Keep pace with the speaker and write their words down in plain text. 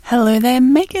Hello there,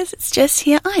 makers. It's Jess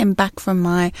here. I am back from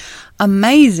my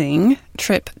amazing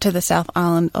trip to the South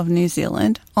Island of New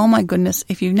Zealand. Oh my goodness,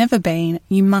 if you've never been,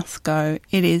 you must go.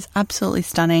 It is absolutely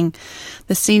stunning.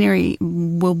 The scenery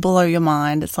will blow your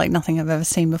mind. It's like nothing I've ever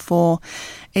seen before.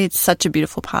 It's such a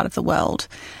beautiful part of the world.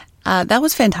 That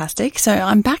was fantastic. So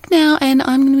I'm back now and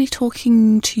I'm going to be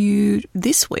talking to you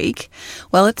this week.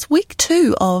 Well, it's week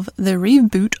 2 of the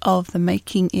reboot of the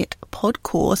Making It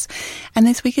Podcourse. And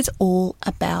this week is all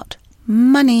about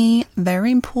money.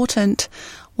 Very important.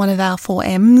 One of our 4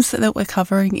 M's that we're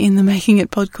covering in the Making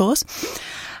It Podcourse.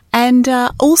 And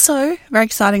also, very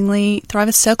excitingly,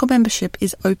 Thrive Circle membership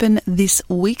is open this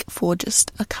week for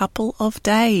just a couple of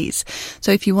days.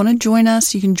 So if you want to join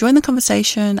us, you can join the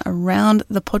conversation around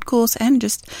the podcourse and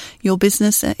just your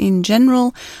business in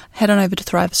general. Head on over to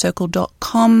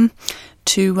thrivecircle.com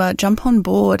to jump on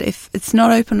board. If it's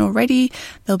not open already,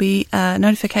 there'll be a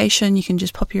notification. You can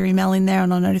just pop your email in there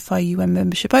and I'll notify you when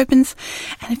membership opens.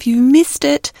 And if you missed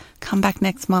it, come back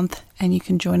next month and you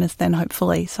can join us then,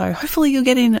 hopefully. So hopefully you'll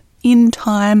get in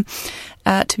time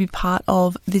to be part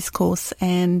of this course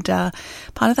and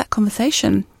part of that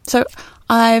conversation. So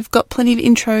I've got plenty of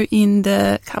intro in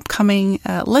the upcoming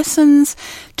lessons.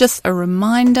 Just a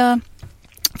reminder,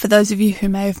 for those of you who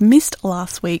may have missed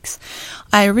last week's,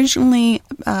 I originally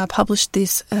published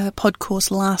this podcourse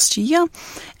last year,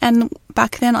 and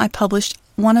back then I published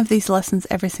one of these lessons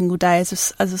every single day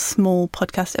as a small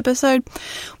podcast episode.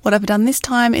 What I've done this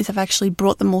time is I've actually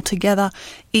brought them all together,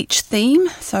 each theme,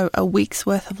 so a week's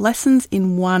worth of lessons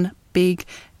in one big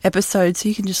episode, so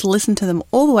you can just listen to them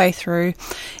all the way through.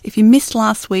 If you missed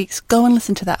last week's, go and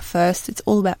listen to that first. It's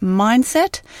all about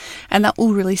mindset, and that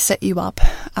will really set you up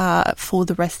for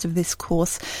the rest of this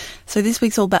course. So this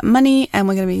week's all about money, and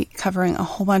we're going to be covering a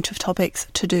whole bunch of topics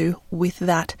to do with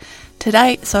that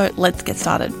today. So let's get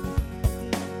started.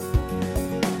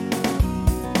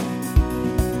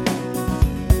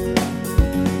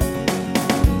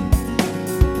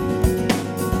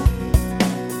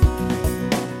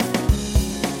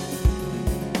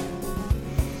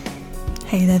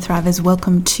 Hey there, Thrivers.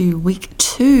 Welcome to week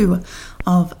 2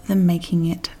 of the Making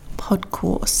It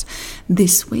Podcourse.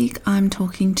 This week, I'm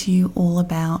talking to you all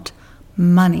about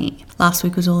money. Last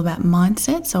week was all about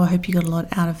mindset, so I hope you got a lot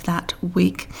out of that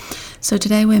week. So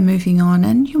today we're moving on,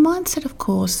 and your mindset, of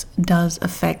course, does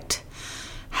affect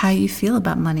how you feel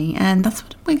about money, and that's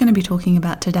what we're going to be talking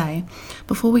about today.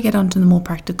 Before we get on to the more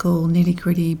practical,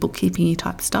 nitty-gritty, bookkeeping-y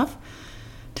type stuff,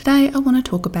 today I want to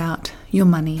talk about your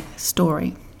money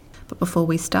story. But before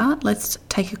we start, let's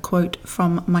take a quote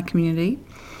from my community.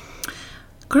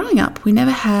 Growing up, we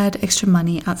never had extra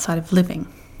money outside of living.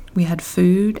 We had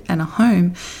food and a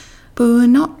home, but we were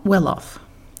not well off.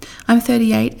 I'm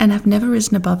 38 and have never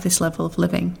risen above this level of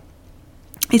living.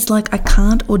 It's like I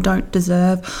can't or don't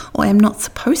deserve or am not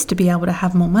supposed to be able to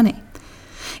have more money.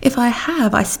 If I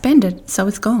have, I spend it, so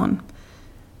it's gone.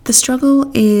 The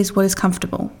struggle is what is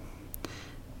comfortable.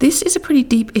 This is a pretty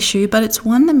deep issue, but it's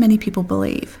one that many people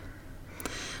believe.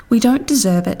 We don't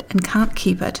deserve it and can't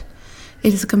keep it.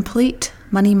 It is a complete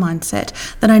money mindset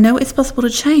that I know it's possible to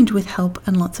change with help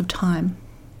and lots of time.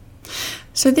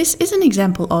 So this is an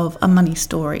example of a money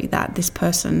story that this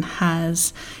person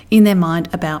has in their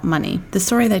mind about money, the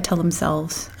story they tell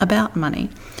themselves about money.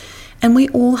 And we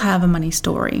all have a money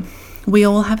story. We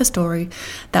all have a story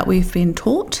that we've been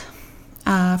taught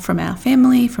from our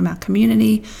family, from our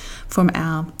community, from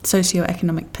our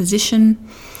socioeconomic position,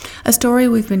 a story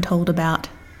we've been told about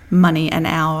money and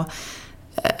our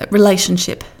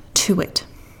relationship to it.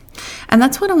 And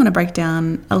that's what I want to break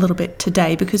down a little bit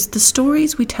today, because the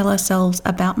stories we tell ourselves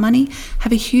about money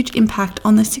have a huge impact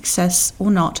on the success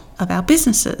or not of our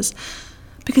businesses.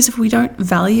 Because if we don't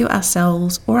value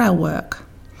ourselves or our work,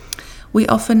 we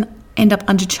often end up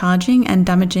undercharging and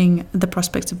damaging the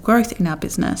prospects of growth in our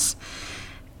business.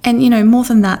 And more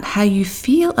than that, how you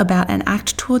feel about and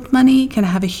act toward money can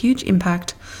have a huge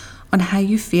impact on how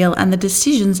you feel and the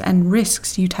decisions and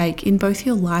risks you take in both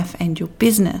your life and your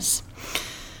business.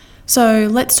 So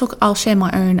let's talk. I'll share my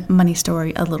own money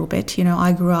story a little bit.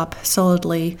 I grew up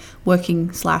solidly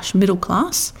working / middle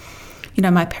class.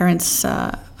 My parents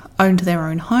owned their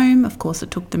own home. Of course,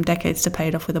 it took them decades to pay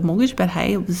it off with a mortgage, but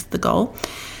hey, it was the goal.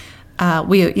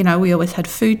 We always had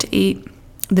food to eat.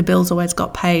 The bills always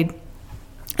got paid.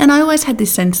 And I always had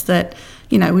this sense that,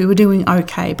 we were doing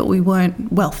okay, but we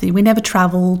weren't wealthy. We never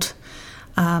traveled.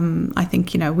 I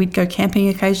think, we'd go camping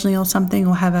occasionally or something,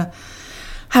 or have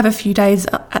a few days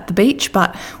at the beach,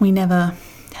 but we never,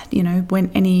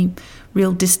 went any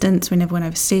real distance. We never went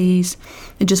overseas.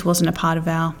 It just wasn't a part of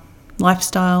our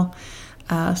lifestyle.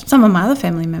 Some of my other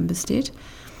family members did.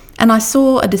 And I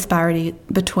saw a disparity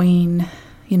between,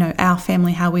 our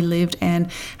family, how we lived, and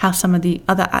how some of the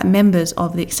other members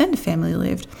of the extended family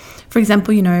lived. For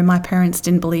example, my parents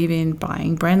didn't believe in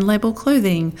buying brand label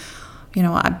clothing.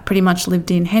 I pretty much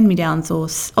lived in hand-me-downs or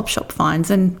op shop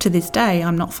finds, and to this day,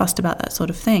 I'm not fussed about that sort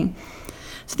of thing.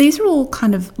 So these are all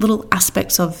kind of little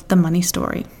aspects of the money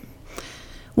story.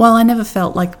 While I never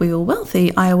felt like we were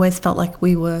wealthy, I always felt like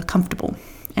we were comfortable.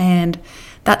 And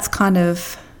that's kind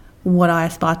of what I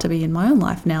aspire to be in my own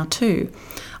life now too.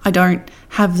 I don't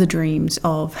have the dreams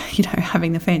of,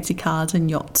 having the fancy cars and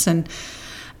yachts and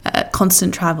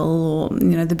constant travel or,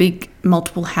 the big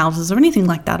multiple houses or anything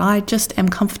like that. I just am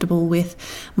comfortable with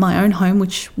my own home,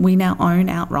 which we now own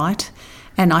outright.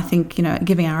 And I think,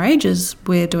 given our ages,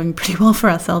 we're doing pretty well for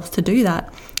ourselves to do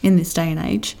that in this day and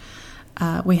age.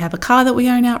 We have a car that we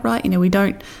own outright.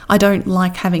 I don't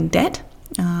like having debt.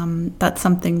 That's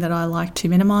something that I like to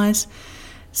minimize.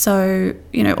 So,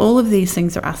 all of these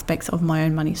things are aspects of my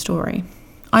own money story.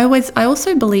 I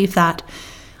also believe that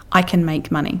I can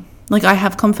make money. Like, I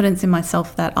have confidence in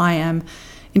myself that I am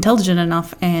intelligent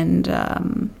enough and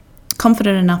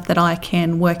confident enough that I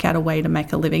can work out a way to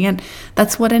make a living. And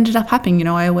that's what ended up happening.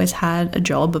 I always had a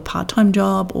job, a part-time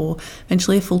job, or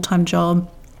eventually a full-time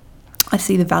job. I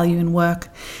see the value in work,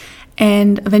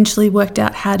 and eventually worked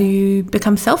out how to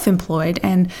become self-employed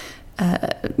and,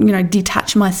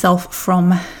 detach myself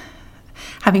from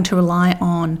having to rely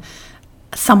on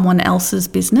someone else's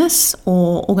business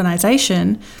or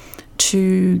organisation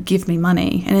to give me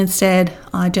money. And instead,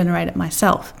 I generate it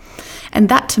myself. And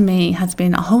that to me has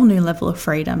been a whole new level of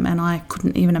freedom. And I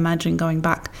couldn't even imagine going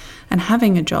back and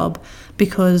having a job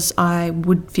because I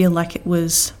would feel like it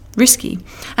was risky.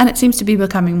 And it seems to be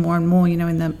becoming more and more,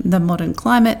 in the modern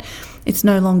climate, it's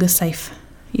no longer safe.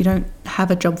 You don't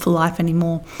have a job for life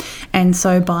anymore. And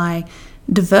so by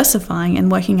diversifying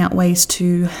and working out ways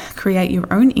to create your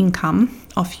own income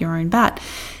off your own bat,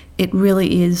 it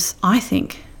really is, I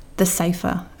think, the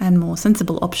safer and more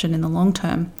sensible option in the long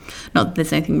term. Not that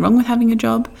there's anything wrong with having a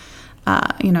job,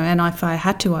 and if I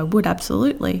had to, I would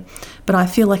absolutely. But I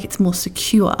feel like it's more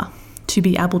secure to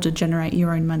be able to generate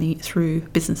your own money through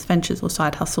business ventures or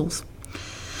side hustles.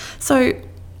 So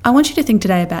I want you to think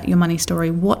today about your money story.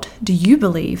 What do you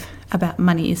believe about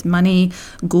money? Is money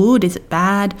good? Is it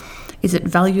bad? Is it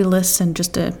valueless and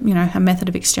just a method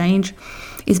of exchange?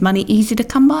 Is money easy to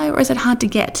come by or is it hard to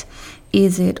get?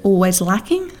 Is it always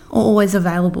lacking or always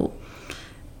available?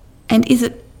 And is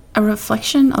it a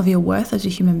reflection of your worth as a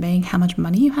human being, how much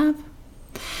money you have?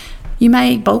 You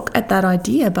may balk at that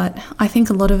idea, but I think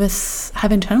a lot of us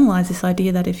have internalized this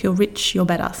idea that if you're rich, you're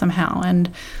better somehow. And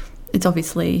it's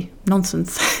obviously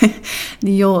nonsense.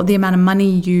 The amount of money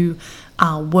you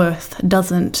are worth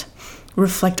doesn't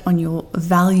reflect on your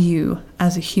value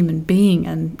as a human being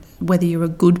and whether you're a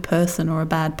good person or a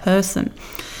bad person.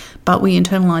 But we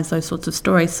internalize those sorts of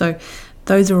stories. So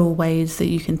those are all ways that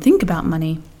you can think about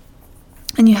money.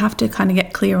 And you have to kind of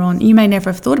get clear on, you may never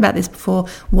have thought about this before,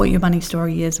 what your money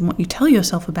story is and what you tell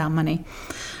yourself about money.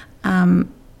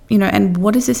 And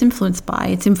what is this influenced by?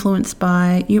 It's influenced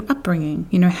by your upbringing,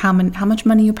 how much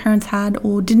money your parents had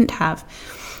or didn't have.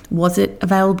 Was it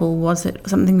available? Was it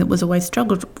something that was always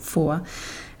struggled for?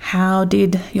 How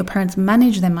did your parents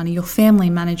manage their money, your family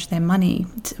manage their money?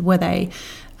 Were they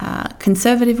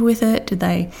conservative with it? Did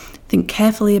they think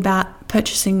carefully about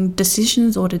purchasing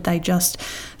decisions, or did they just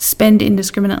spend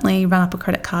indiscriminately, run up a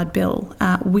credit card bill?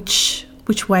 Which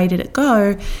way did it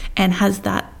go? And has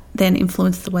that then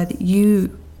influenced the way that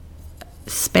you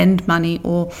spend money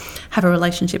or have a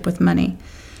relationship with money?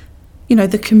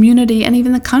 The community and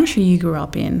even the country you grew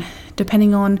up in,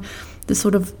 depending on the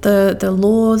sort of the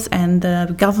laws and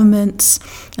the governments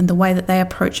and the way that they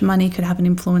approach money could have an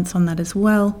influence on that as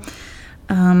well.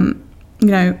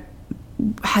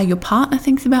 How your partner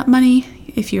thinks about money,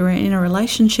 if you're in a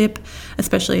relationship,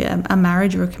 especially a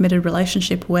marriage or a committed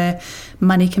relationship where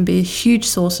money can be a huge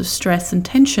source of stress and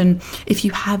tension if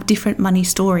you have different money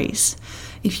stories.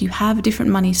 If you have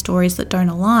different money stories that don't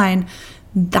align,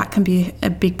 that can be a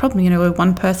big problem, where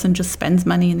one person just spends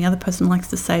money and the other person likes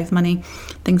to save money,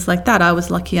 things like that. I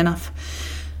was lucky enough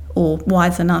or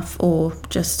wise enough or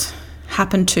just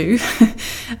happened to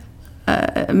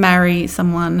marry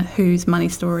someone whose money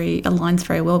story aligns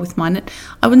very well with mine.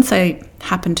 I wouldn't say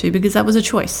happened to, because that was a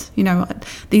choice.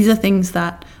 These are things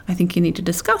that I think you need to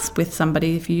discuss with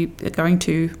somebody if you are going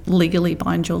to legally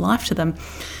bind your life to them.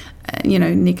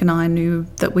 Nick and I knew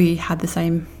that we had the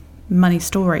same money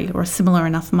story, or a similar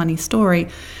enough money story,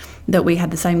 that we had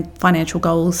the same financial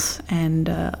goals and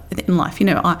in life.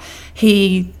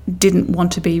 He didn't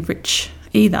want to be rich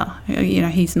either.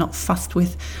 He's not fussed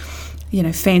with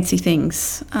fancy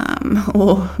things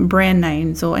or brand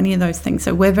names or any of those things.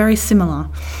 So we're very similar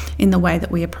in the way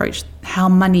that we approach how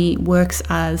money works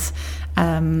as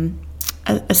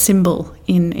a symbol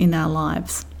in our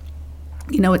lives.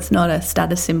 It's not a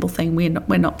status symbol thing.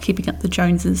 We're not keeping up the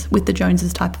Joneses with the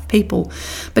Joneses type of people.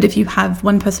 But if you have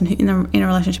one person who in a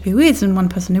relationship who is and one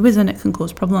person who isn't, it can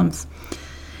cause problems.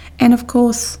 And of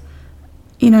course,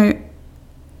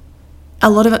 a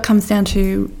lot of it comes down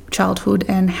to childhood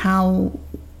and how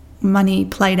money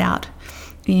played out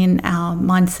in our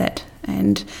mindset.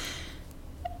 And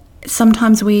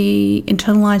sometimes we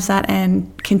internalize that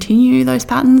and continue those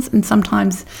patterns, and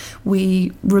sometimes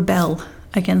we rebel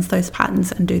against those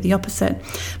patterns and do the opposite.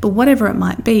 But whatever it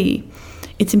might be,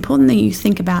 it's important that you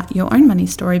think about your own money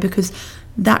story, because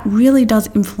that really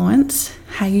does influence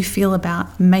how you feel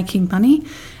about making money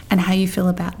and how you feel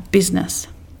about business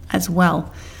as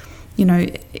well.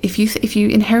 If you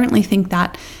inherently think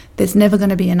that there's never going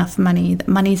to be enough money, that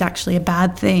money is actually a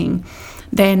bad thing,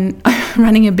 then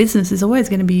running a business is always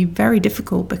going to be very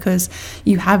difficult, because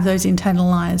you have those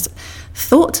internalized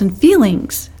thoughts and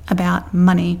feelings about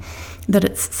money, that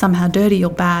it's somehow dirty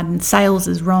or bad and sales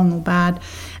is wrong or bad.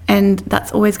 And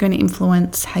that's always going to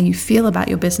influence how you feel about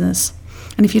your business.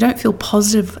 And if you don't feel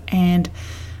positive and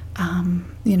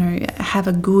have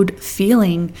a good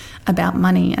feeling about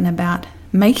money and about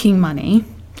making money,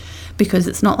 because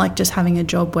it's not like just having a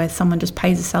job where someone just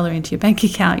pays a salary into your bank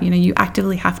account. You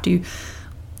actively have to,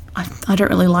 I don't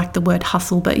really like the word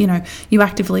hustle, but you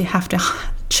actively have to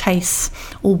chase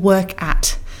or work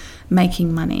at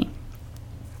making money.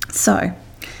 So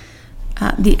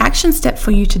the action step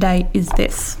for you today is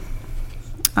this.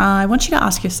 I want you to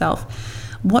ask yourself,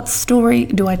 what story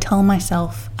do I tell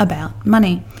myself about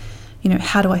money?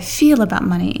 How do I feel about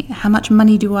money? How much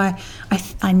money do I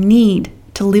need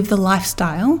to live the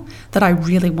lifestyle that I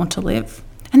really want to live?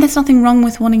 And there's nothing wrong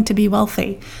with wanting to be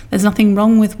wealthy. There's nothing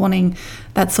wrong with wanting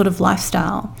that sort of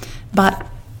lifestyle. But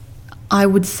I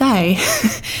would say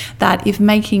that if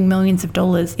making millions of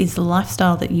dollars is the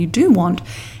lifestyle that you do want,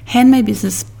 handmade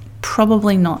business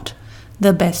probably not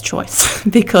the best choice,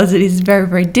 because it is very,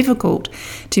 very difficult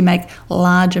to make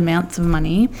large amounts of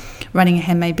money running a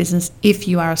handmade business if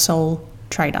you are a sole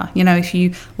trader. If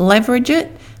you leverage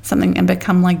it, something, and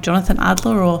become like Jonathan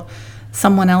Adler or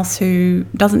someone else who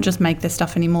doesn't just make their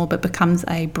stuff anymore but becomes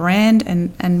a brand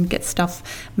and gets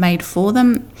stuff made for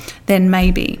them, then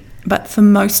maybe. But for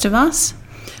most of us,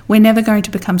 we're never going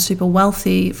to become super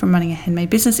wealthy from running a handmade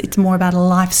business. It's more about a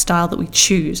lifestyle that we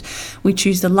choose. We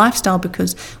choose the lifestyle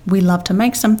because we love to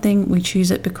make something. We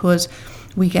choose it because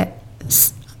we get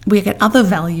other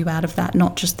value out of that,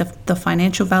 not just the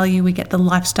financial value. We get the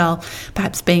lifestyle,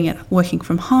 perhaps being working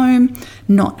from home,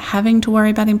 not having to worry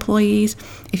about employees.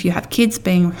 If you have kids,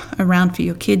 being around for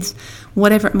your kids,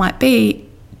 whatever it might be.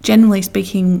 Generally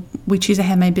speaking, we choose a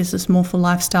handmade business more for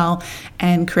lifestyle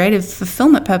and creative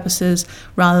fulfillment purposes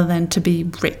rather than to be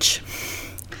rich.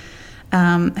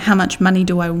 How much money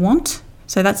do I want?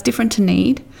 So that's different to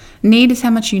need. Need is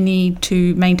how much you need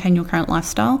to maintain your current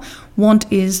lifestyle.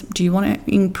 Want is, do you want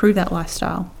to improve that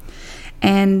lifestyle?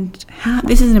 And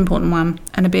this is an important one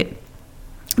and a bit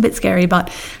scary,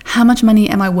 but how much money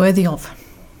am I worthy of?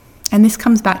 And this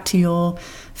comes back to your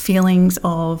feelings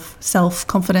of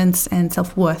self-confidence and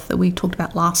self-worth that we talked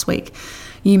about last week.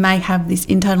 You may have this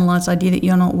internalized idea that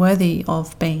you're not worthy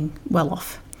of being well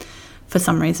off for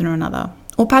some reason or another.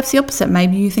 Or perhaps the opposite.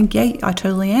 Maybe you think, yeah, I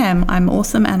totally am. I'm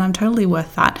awesome and I'm totally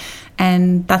worth that.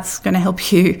 And that's going to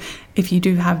help you if you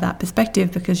do have that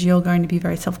perspective, because you're going to be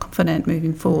very self-confident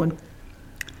moving forward.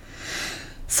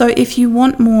 So if you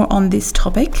want more on this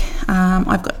topic,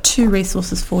 I've got 2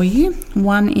 resources for you.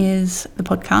 One is the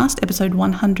podcast, episode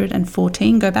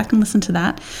 114. Go back and listen to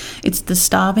that. It's The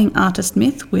Starving Artist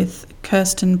Myth with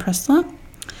Kirsten Pressler.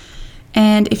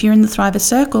 And if you're in the Thriver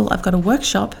Circle, I've got a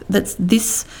workshop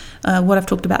that's what I've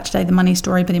talked about today, the money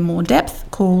story, but in more depth,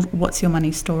 called What's Your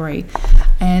Money Story?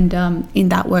 And in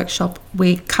that workshop,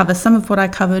 we cover some of what I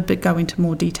covered, but go into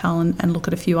more detail and look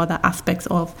at a few other aspects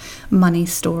of money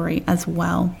story as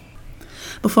well.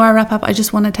 Before I wrap up, I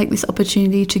just want to take this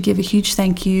opportunity to give a huge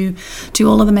thank you to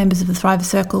all of the members of the Thriver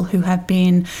Circle who have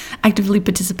been actively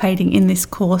participating in this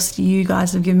course. You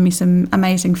guys have given me some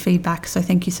amazing feedback, so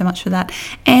thank you so much for that.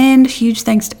 And huge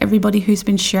thanks to everybody who's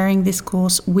been sharing this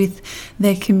course with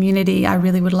their community. I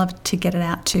really would love to get it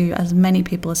out to as many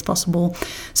people as possible.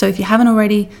 So if you haven't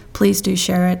already, please do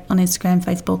share it on Instagram,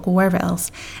 Facebook, or wherever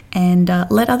else, and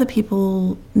let other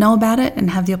people know about it and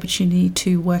have the opportunity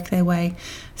to work their way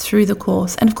through the course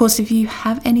Podcourse. And of course, if you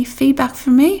have any feedback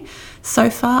from me so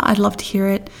far, I'd love to hear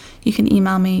it. You can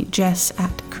email me,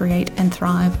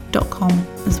 jess@createandthrive.com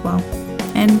as well.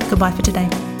 And goodbye for today.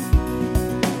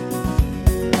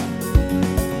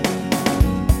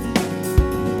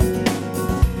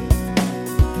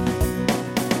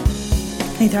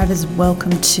 Hey Thrivers,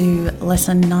 welcome to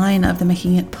lesson 9 of the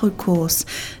Making It Podcourse.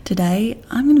 Today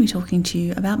I'm going to be talking to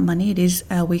you about money. It is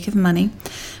our week of money,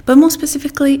 but more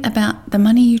specifically about the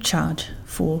money you charge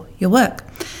for your work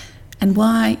and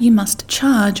why you must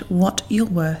charge what your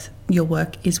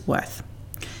work is worth.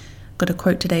 Got a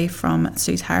quote today from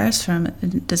Suze Harris from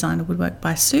Designer Woodwork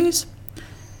by Suze.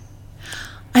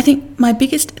 I think my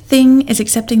biggest thing is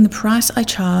accepting the price I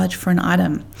charge for an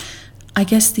item. I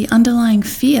guess the underlying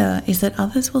fear is that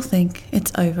others will think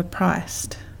it's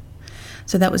overpriced.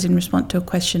 So that was in response to a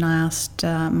question I asked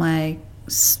my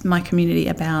community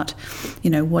about,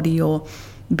 what are your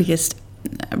biggest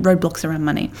roadblocks around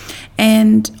money?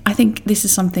 And I think this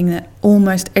is something that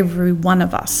almost every one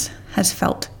of us has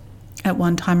felt at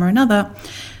one time or another,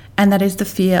 and that is the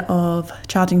fear of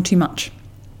charging too much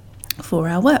for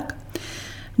our work.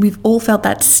 We've all felt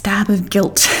that stab of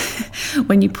guilt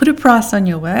when you put a price on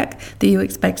your work that you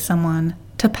expect someone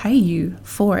to pay you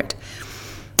for it.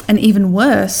 And even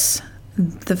worse,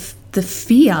 the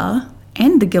fear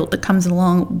and the guilt that comes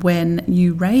along when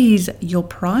you raise your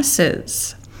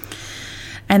prices.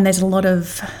 And there's a lot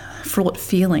of fraught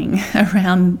feeling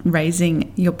around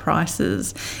raising your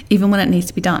prices, even when it needs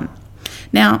to be done.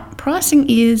 Now, pricing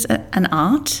is an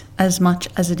art as much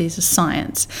as it is a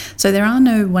science. So there are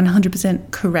no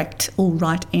 100% correct or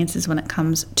right answers when it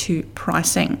comes to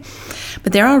pricing.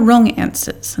 But there are wrong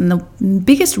answers. And the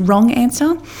biggest wrong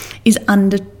answer is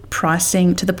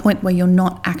underpricing to the point where you're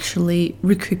not actually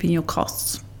recouping your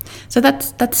costs. So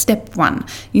that's step one.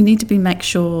 You need to be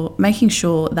making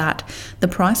sure that the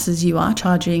prices you are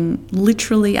charging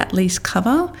literally at least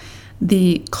cover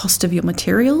the cost of your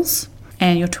materials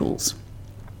and your tools.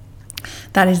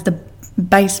 That is the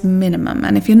base minimum.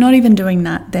 And if you're not even doing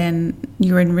that, then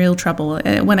you're in real trouble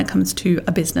when it comes to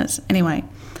a business. Anyway,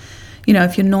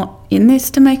 if you're not in this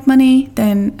to make money,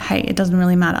 then hey, it doesn't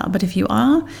really matter. But if you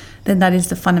are, then that is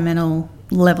the fundamental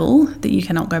level that you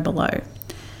cannot go below.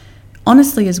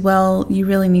 Honestly as well, you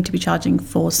really need to be charging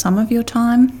for some of your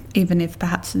time, even if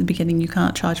perhaps at the beginning you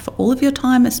can't charge for all of your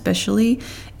time, especially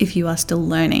if you are still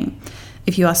learning.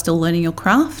 If you are still learning your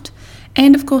craft,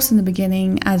 and of course, in the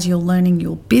beginning, as you're learning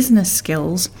your business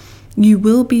skills, you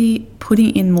will be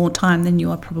putting in more time than you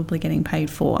are probably getting paid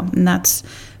for. And that's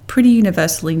pretty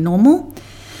universally normal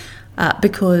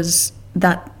because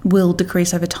that will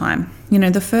decrease over time.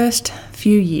 The first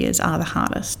few years are the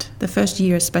hardest. The first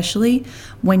year especially,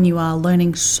 when you are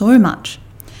learning so much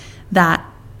that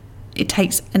it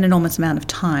takes an enormous amount of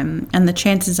time. And the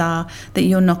chances are that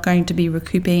you're not going to be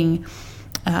recouping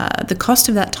the cost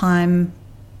of that time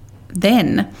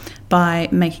then by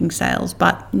making sales,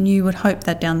 but you would hope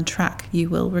that down the track you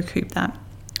will recoup that.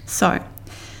 So,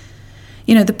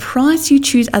 the price you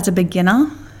choose as a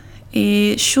beginner,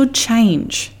 it should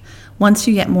change once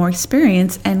you get more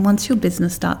experience and once your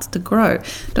business starts to grow.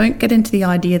 Don't get into the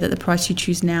idea that the price you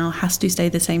choose now has to stay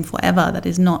the same forever. That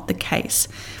is not the case.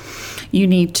 You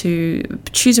need to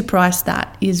choose a price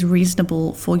that is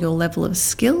reasonable for your level of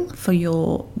skill, for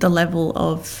the level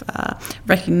of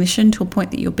recognition to a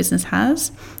point that your business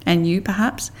has, and you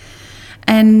perhaps.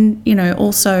 And,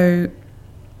 also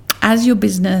as your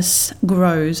business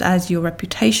grows, as your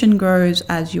reputation grows,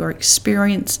 as your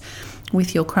experience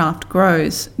with your craft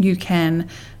grows, you can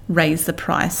raise the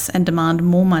price and demand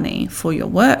more money for your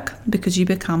work because you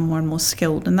become more and more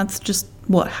skilled. And that's just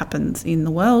what happens in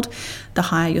the world. The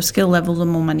higher your skill level, the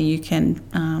more money you can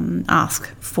ask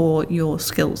for your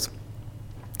skills.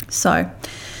 So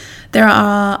there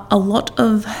are a lot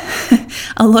of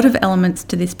elements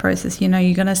to this process. You're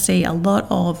going to see a lot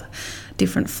of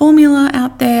different formula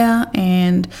out there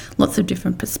and lots of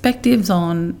different perspectives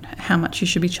on how much you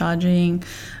should be charging,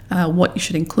 what you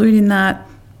should include in that.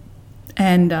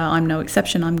 And I'm no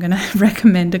exception. I'm going to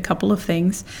recommend a couple of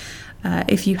things.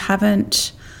 If you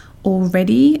haven't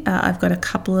already, I've got a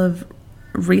couple of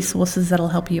resources that'll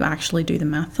help you actually do the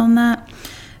math on that.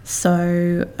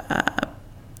 So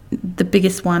the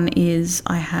biggest one is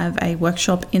I have a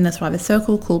workshop in the Thriver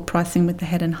Circle called Pricing with the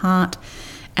Head and Heart.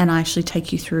 And I actually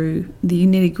take you through the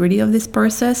nitty-gritty of this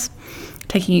process,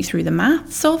 taking you through the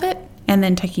maths of it, and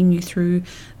then taking you through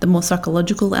the more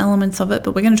psychological elements of it.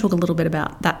 But we're going to talk a little bit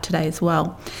about that today as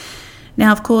well.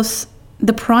 Now, of course,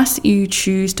 the price you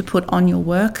choose to put on your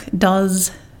work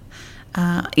does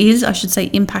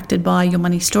impacted by your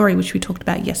money story, which we talked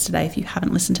about yesterday. If you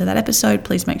haven't listened to that episode,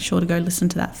 please make sure to go listen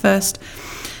to that first,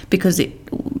 because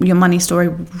your money story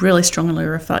really strongly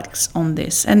reflects on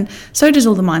this. And so does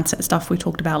all the mindset stuff we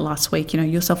talked about last week.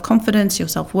 Your self-confidence, your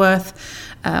self-worth,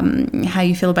 how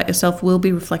you feel about yourself will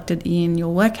be reflected in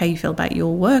your work, how you feel about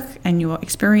your work and your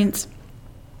experience.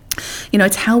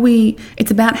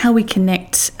 It's about how we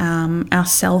connect our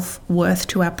self-worth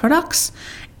to our products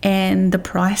and the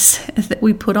price that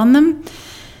we put on them.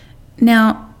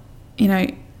 Now,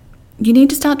 you need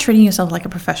to start treating yourself like a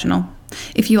professional.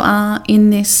 If you are in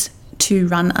this to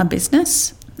run a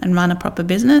business and run a proper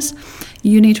business,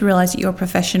 you need to realize that you're a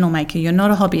professional maker. You're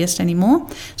not a hobbyist anymore.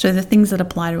 So the things that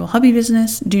apply to a hobby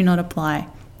business do not apply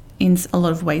in a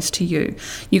lot of ways to you.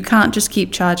 You can't just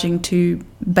keep charging to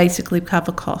basically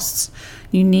cover costs.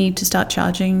 You need to start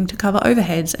charging to cover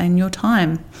overheads and your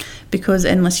time, because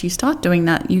unless you start doing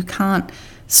that, you can't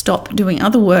stop doing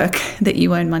other work that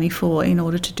you earn money for in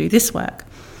order to do this work.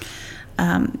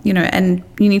 And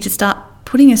you need to start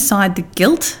putting aside the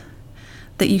guilt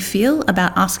that you feel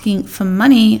about asking for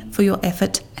money for your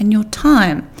effort and your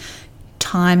time.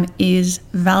 Time is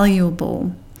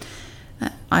valuable.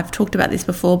 I've talked about this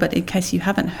before, but in case you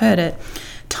haven't heard it,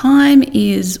 time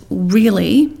is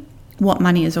really what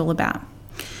money is all about.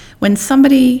 When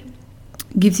somebody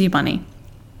gives you money,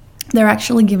 they're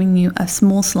actually giving you a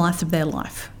small slice of their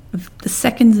life, of the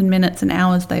seconds and minutes and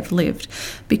hours they've lived,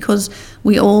 because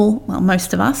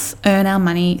most of us earn our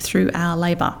money through our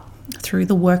labour, through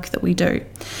the work that we do.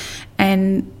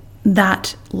 And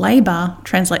that labour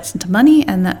translates into money,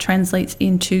 and that translates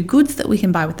into goods that we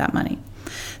can buy with that money.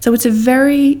 So it's a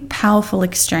very powerful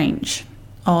exchange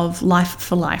of life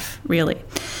for life, really.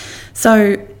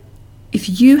 So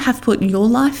if you have put your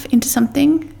life into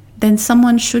something, then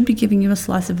someone should be giving you a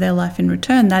slice of their life in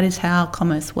return. That is how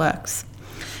commerce works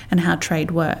and how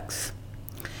trade works.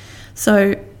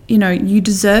 So, you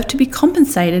deserve to be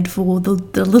compensated for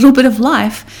the little bit of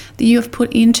life that you have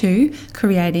put into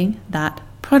creating that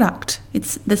product.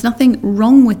 There's nothing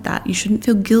wrong with that. You shouldn't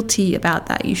feel guilty about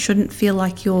that. You shouldn't feel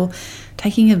like you're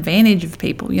taking advantage of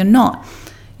people. You're not.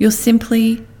 You're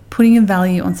simply putting a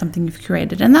value on something you've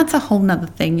created. And that's a whole nother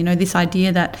thing. This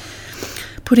idea that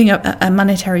putting a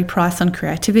monetary price on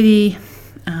creativity,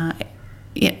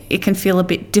 it can feel a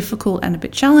bit difficult and a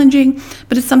bit challenging,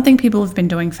 but it's something people have been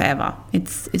doing forever.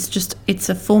 It's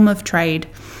a form of trade.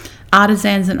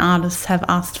 Artisans and artists have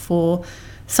asked for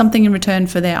something in return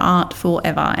for their art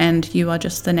forever, and you are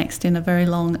just the next in a very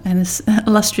long and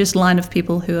illustrious line of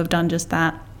people who have done just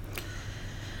that.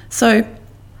 So,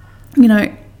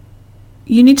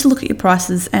 you need to look at your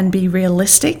prices and be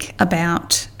realistic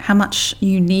about how much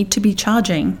you need to be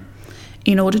charging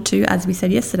in order to, as we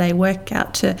said yesterday, work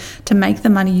out to make the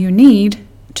money you need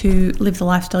to live the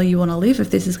lifestyle you want to live. If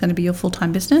this is going to be your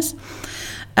full-time business,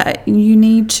 you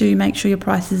need to make sure your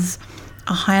prices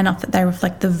are high enough that they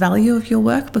reflect the value of your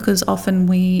work, because often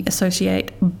we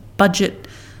associate budget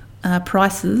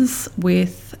prices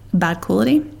with bad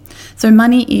quality. So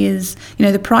money is,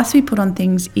 the price we put on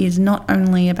things is not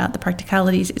only about the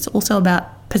practicalities, it's also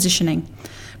about positioning,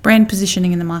 brand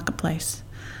positioning in the marketplace.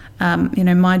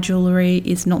 My jewellery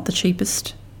is not the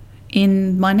cheapest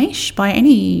in my niche by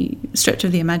any stretch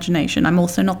of the imagination. I'm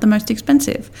also not the most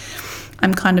expensive.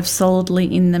 I'm kind of solidly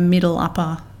in the middle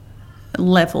upper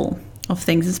level of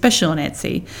things, especially on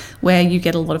Etsy, where you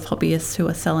get a lot of hobbyists who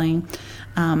are selling,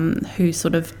 who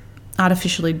sort of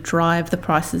artificially drive the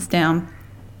prices down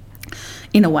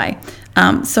in a way.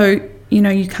 So,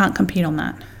 you can't compete on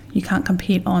that. You can't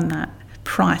compete on that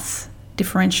price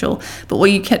differential. But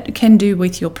what you can do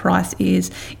with your price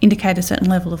is indicate a certain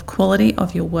level of quality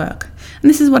of your work. And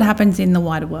this is what happens in the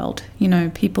wider world.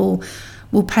 People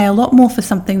will pay a lot more for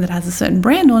something that has a certain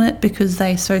brand on it because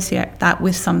they associate that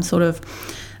with some sort of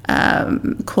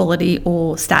quality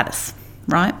or status,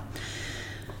 right?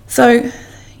 So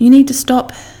you need to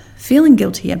stop feeling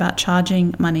guilty about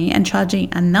charging money and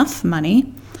charging enough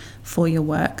money for your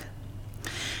work.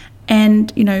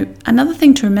 And, another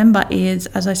thing to remember is,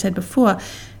 as I said before,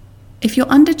 if you're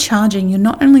undercharging, you're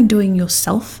not only doing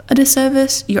yourself a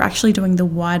disservice, you're actually doing the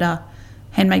wider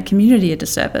handmade community a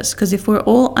disservice. Because if we're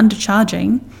all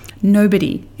undercharging,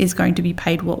 nobody is going to be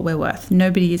paid what we're worth.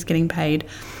 Nobody is getting paid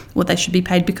what they should be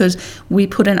paid, because we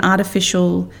put an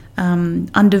artificial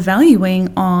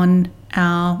undervaluing on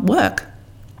our work.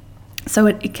 So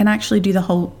it can actually do the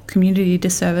whole community a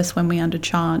disservice when we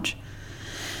undercharge.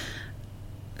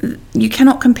 You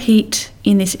cannot compete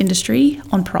in this industry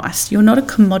on price. You're not a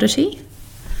commodity.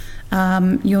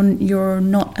 You're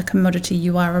not a commodity.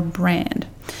 You are a brand.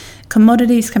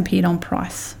 Commodities compete on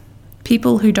price.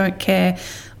 people who don't care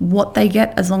what they get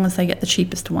as long as they get the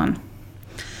cheapest one.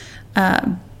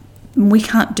 We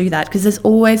can't do that because there's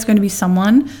always going to be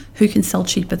someone who can sell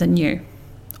cheaper than you.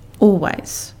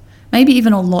 Always. Maybe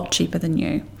even a lot cheaper than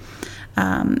you.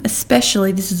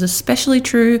 This is especially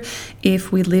true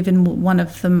if we live in one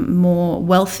of the more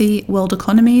wealthy world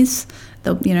economies,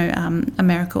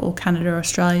 America or Canada or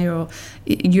Australia or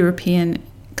European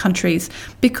countries,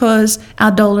 because our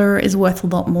dollar is worth a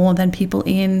lot more than people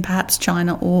in perhaps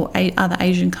China or other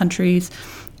Asian countries,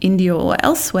 India or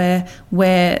elsewhere,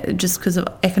 where just because of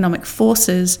economic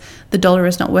forces, the dollar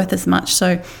is not worth as much.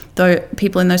 So though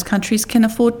people in those countries can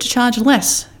afford to charge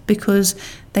less because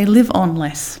they live on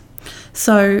less.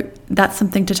 So that's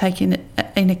something to take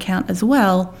in account as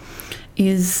well,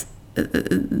 is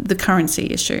the currency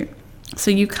issue. So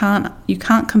you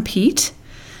can't compete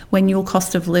when your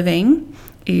cost of living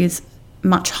is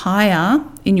much higher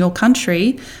in your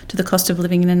country to the cost of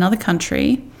living in another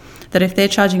country, that if they're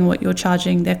charging what you're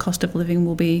charging, their cost of living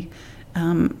will be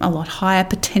a lot higher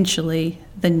potentially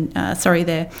than,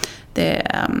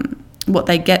 what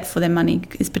they get for their money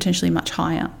is potentially much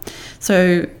higher.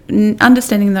 So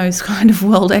understanding those kind of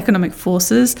world economic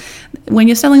forces when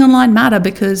you're selling online matter,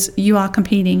 because you are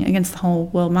competing against the whole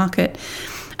world market.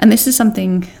 And this is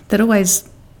something that always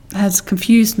has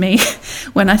confused me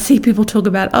when I see people talk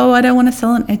about, I don't want to sell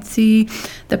on Etsy,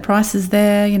 the price is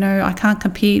there, I can't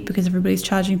compete because everybody's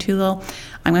charging too low,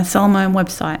 I'm going to sell on my own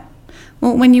website.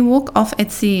 Well, when you walk off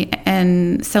Etsy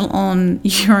and sell on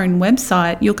your own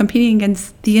website, you're competing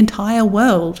against the entire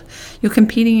world. You're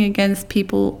competing against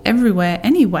people everywhere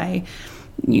anyway.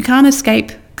 You can't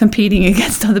escape competing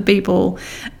against other people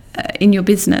in your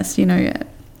business,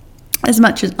 As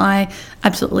much as I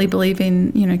absolutely believe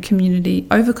in, community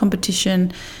over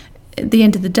competition, at the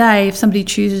end of the day, if somebody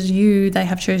chooses you, they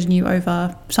have chosen you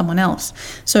over someone else.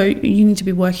 So you need to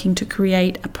be working to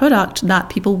create a product that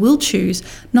people will choose,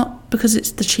 not because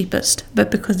it's the cheapest,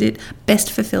 but because it best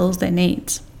fulfills their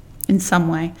needs in some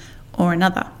way or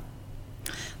another.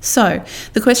 So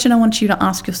the question I want you to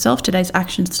ask yourself, today's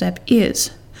action step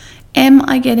is, am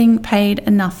I getting paid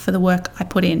enough for the work I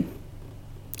put in?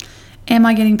 Am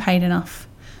I getting paid enough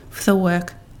for the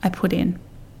work I put in?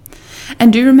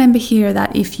 And do remember here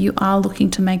that if you are looking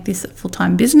to make this a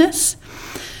full-time business,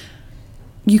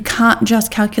 you can't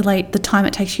just calculate the time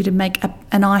it takes you to make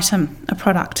an item, a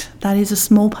product. That is a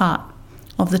small part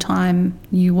of the time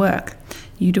you work.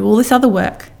 You do all this other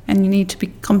work and you need to be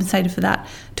compensated for that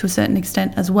to a certain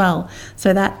extent as well.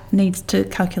 So that needs to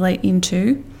calculate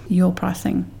into your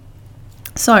pricing.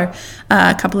 So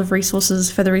a couple of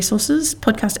further resources,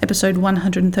 podcast episode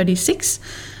 136,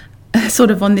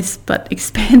 sort of on this but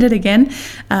expanded again,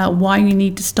 why you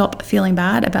need to stop feeling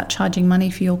bad about charging money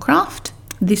for your craft.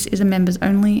 This is a members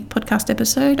only podcast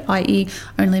episode, i.e.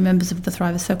 only members of the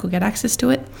Thriver Circle get access to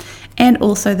it. And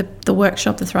also the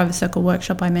workshop, the Thriver Circle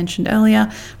workshop I mentioned earlier,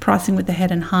 Pricing with the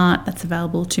Head and Heart, that's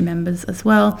available to members as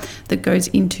well, that goes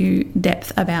into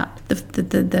depth about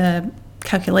the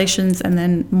calculations and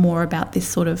then more about this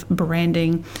sort of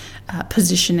branding,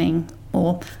 positioning,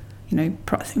 or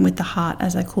pricing with the heart,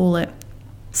 as I call it.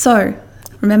 So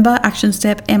remember, action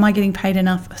step, am I getting paid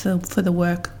enough for the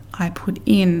work I put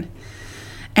in?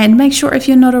 And make sure, if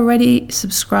you're not already,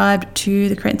 subscribed to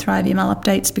the Create and Thrive email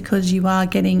updates, because you are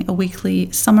getting a weekly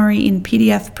summary in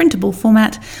PDF printable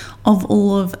format of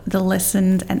all of the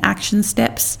lessons and action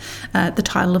steps, the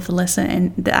title of the lesson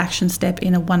and the action step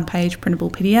in a one-page printable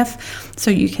PDF, so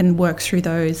you can work through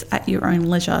those at your own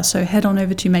leisure. So head on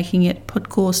over to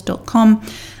makingitpodcourse.com,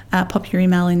 pop your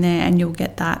email in there and you'll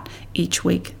get that each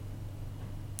week.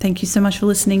 Thank you so much for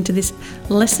listening to this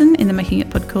lesson in the Making It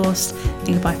Podcourse,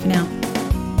 and goodbye for now.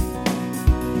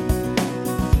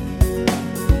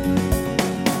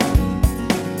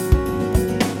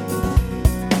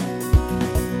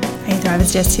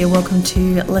 Thrivers, Jess here. Welcome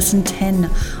to lesson 10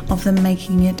 of the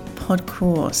Making It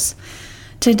Podcourse.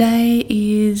 Today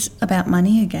is about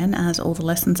money again, as all the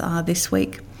lessons are this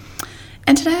week.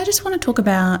 And today I just want to talk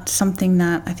about something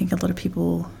that I think a lot of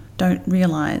people don't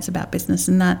realize about business,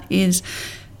 and that is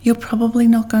you're probably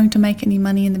not going to make any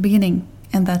money in the beginning,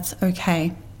 and that's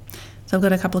okay. So I've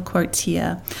got a couple of quotes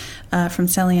here from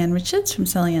Sally Ann Richards from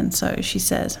Sally Ann. So she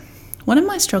says, "One of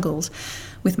my struggles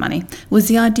with money was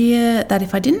the idea that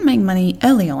if I didn't make money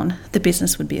early on, the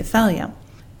business would be a failure.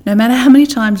 No matter how many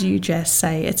times you, Jess,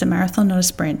 say it's a marathon, not a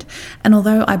sprint, and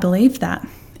although I believed that,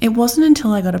 it wasn't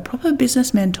until I got a proper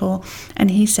business mentor and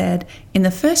he said, in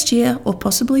the first year or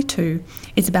possibly two,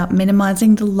 it's about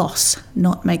minimizing the loss,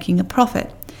 not making a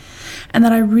profit. And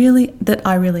that I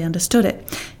really understood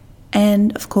it.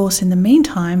 And of course, in the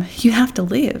meantime, you have to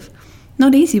live.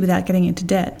 Not easy without getting into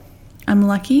debt. I'm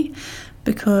lucky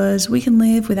because we can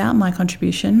live without my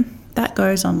contribution. That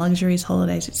goes on luxuries,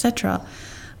 holidays, etc.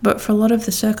 But for a lot of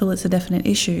the circle, it's a definite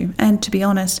issue. And to be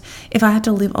honest, if I had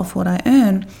to live off what I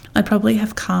earn, I'd probably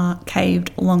have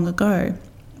caved long ago.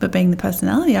 But being the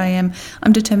personality I am,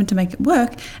 I'm determined to make it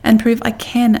work and prove I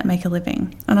can make a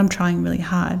living. And I'm trying really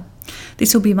hard.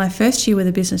 This will be my first year where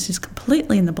the business is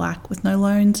completely in the black with no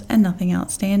loans and nothing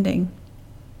outstanding.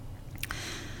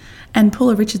 And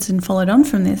Paula Richardson followed on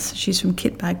from this. She's from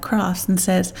Kit Bag Crafts and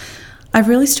says, I've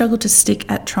really struggled to stick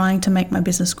at trying to make my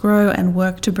business grow and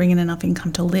work to bring in enough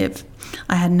income to live.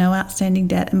 I had no outstanding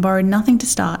debt and borrowed nothing to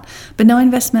start, but no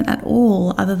investment at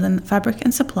all other than fabric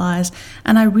and supplies,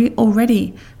 and I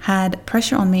already had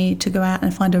pressure on me to go out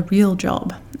and find a real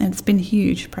job, and it's been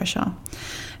huge pressure.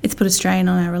 It's put a strain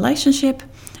on our relationship,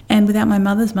 and without my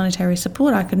mother's monetary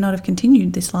support, I could not have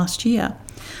continued this last year.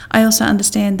 I also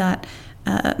understand that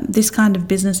this kind of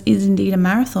business is indeed a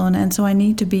marathon, and so I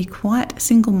need to be quite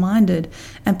single-minded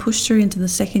and push through into the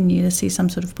second year to see some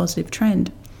sort of positive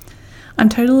trend. I'm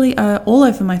totally all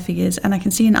over my figures, and I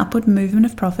can see an upward movement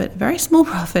of profit, very small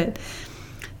profit.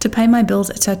 To pay my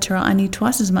bills, etc., I need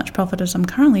twice as much profit as I'm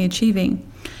currently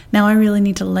achieving. Now I really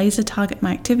need to laser target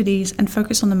my activities and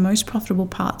focus on the most profitable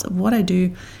parts of what I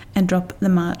do and drop the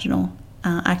marginal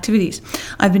activities.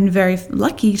 I've been very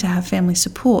lucky to have family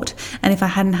support, and if I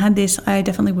hadn't had this, I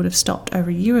definitely would have stopped over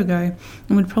a year ago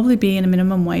and would probably be in a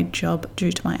minimum wage job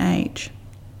due to my age.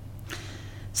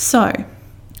 So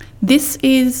this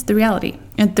is the reality,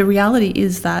 and the reality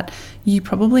is that you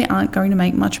probably aren't going to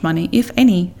make much money, if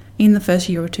any, in the first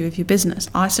year or two of your business.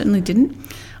 I certainly didn't.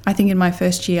 I think in my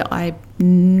first year I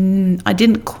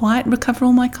didn't quite recover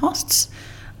all my costs.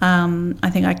 I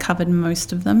think I covered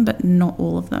most of them, but not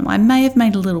all of them. I may have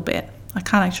made a little bit. I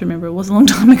can't actually remember. It was a long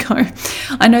time ago.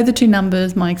 I know the two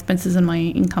numbers, my expenses and my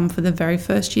income for the very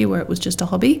first year where it was just a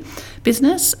hobby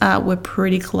business, were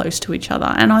pretty close to each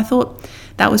other. And I thought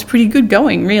that was pretty good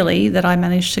going, really, that I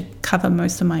managed to cover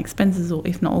most of my expenses, or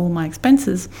if not all of my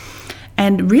expenses.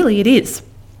 And really it is.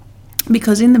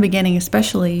 Because in the beginning,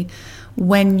 especially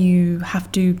when you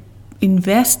have to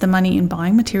invest the money in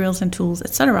buying materials and tools,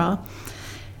 etc.,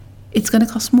 it's going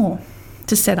to cost more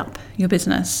to set up your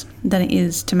business than it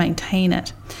is to maintain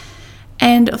it.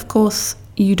 And of course,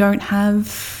 you don't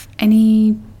have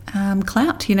any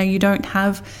clout. You don't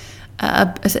have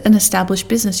an established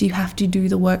business. You have to do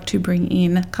the work to bring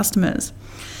in customers.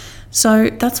 So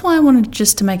that's why I wanted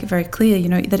just to make it very clear,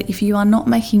 that if you are not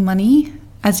making money,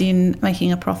 as in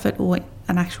making a profit or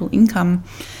an actual income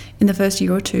in the first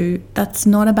year or two, that's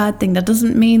not a bad thing. That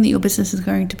doesn't mean that your business is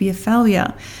going to be a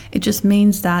failure. It just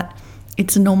means that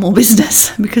it's a normal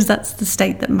business, because that's the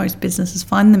state that most businesses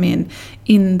find them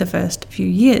in the first few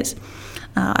years.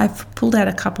 I've pulled out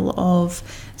a couple of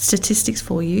statistics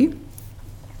for you.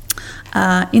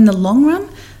 In the long run,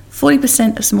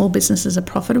 40% of small businesses are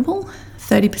profitable,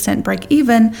 30% break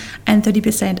even, and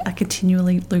 30% are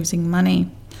continually losing money.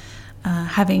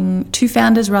 Having two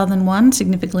founders rather than one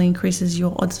significantly increases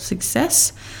your odds of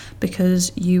success,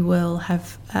 because you will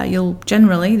have, you'll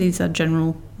generally, these are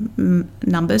general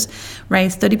numbers,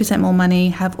 raise 30% more money,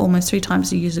 have almost 3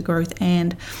 times the user growth,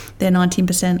 and they're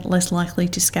 19% less likely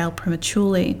to scale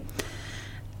prematurely.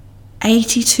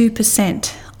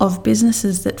 82% of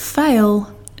businesses that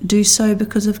fail do so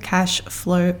because of cash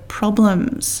flow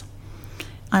problems.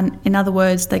 And in other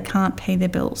words, they can't pay their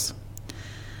bills.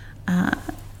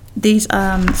 These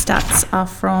stats are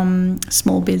from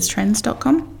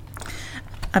smallbiztrends.com.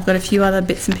 I've got a few other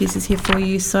bits and pieces here for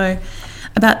you. So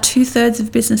about 2/3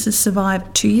 of businesses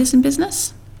survive 2 years in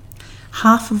business.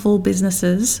 Half of all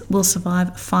businesses will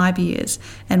survive 5 years,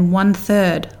 and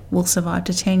 1/3 will survive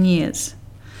to 10 years.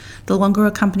 The longer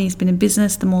a company has been in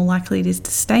business, the more likely it is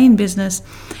to stay in business.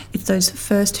 It's those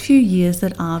first few years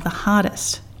that are the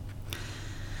hardest.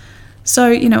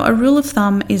 So, a rule of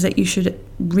thumb is that you should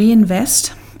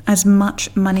reinvest as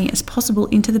much money as possible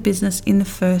into the business in the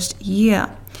first year.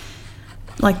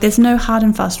 There's no hard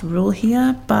and fast rule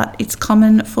here, but it's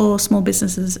common for small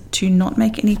businesses to not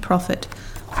make any profit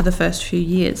for the first few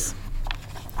years.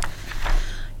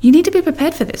 You need to be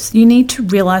prepared for this. You need to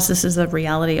realize this is a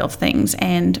reality of things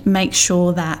and make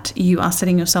sure that you are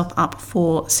setting yourself up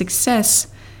for success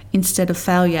instead of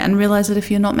failure, and realize that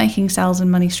if you're not making sales and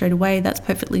money straight away, that's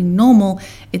perfectly normal.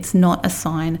 It's not a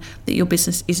sign that your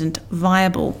business isn't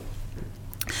viable.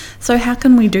 So how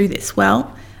can we do this?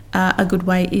 Well, a good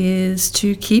way is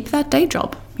to keep that day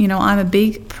job. I'm a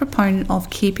big proponent of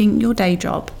keeping your day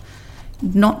job,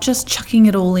 not just chucking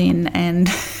it all in and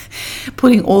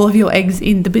putting all of your eggs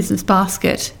in the business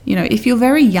basket. If you're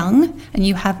very young and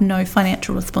you have no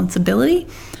financial responsibility,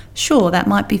 sure, that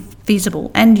might be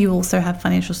feasible. And you also have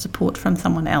financial support from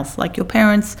someone else, like your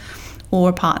parents or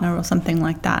a partner or something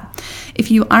like that.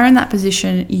 If you are in that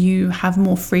position, you have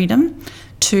more freedom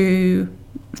to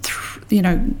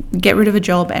get rid of a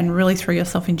job and really throw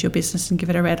yourself into your business and give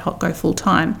it a red hot go full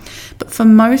time. But for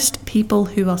most people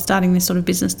who are starting this sort of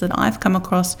business that I've come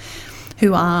across,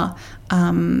 who are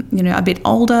a bit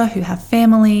older, who have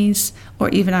families, or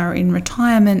even are in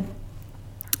retirement,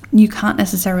 you can't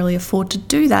necessarily afford to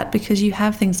do that because you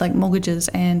have things like mortgages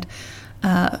and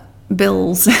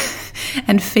bills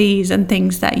and fees and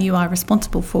things that you are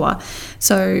responsible for.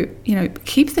 So,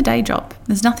 keep the day job.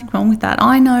 There's nothing wrong with that.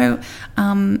 I know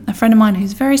a friend of mine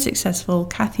who's very successful,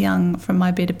 Kathy Young from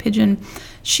My Beta Pigeon.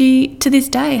 She, to this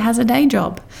day, has a day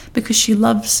job because she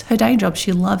loves her day job.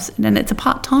 She loves it, and it's a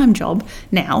part-time job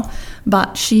now,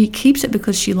 but she keeps it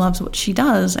because she loves what she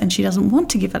does and she doesn't want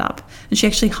to give it up. And she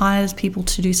actually hires people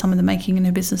to do some of the making in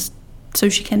her business so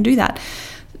she can do that.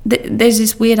 There's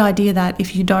this weird idea that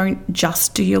if you don't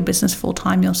just do your business full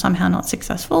time, you're somehow not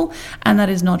successful, and that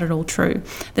is not at all true.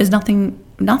 There's nothing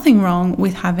wrong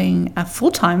with having a full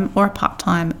time or a part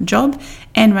time job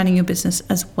and running your business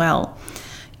as well,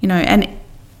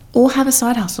 or have a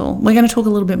side hustle. We're going to talk a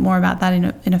little bit more about that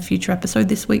in a future episode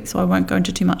this week, so I won't go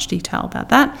into too much detail about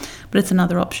that, but it's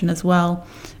another option as well.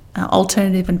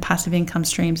 Alternative and passive income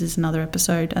streams is another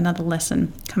episode, another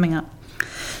lesson coming up.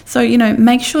 So,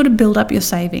 make sure to build up your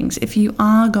savings. If you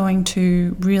are going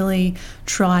to really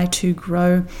try to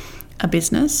grow a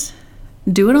business,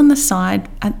 do it on the side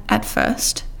at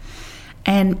first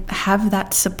and have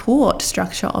that support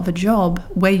structure of a job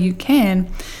where you can,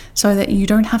 so that you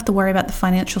don't have to worry about the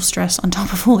financial stress on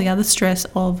top of all the other stress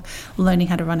of learning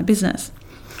how to run a business.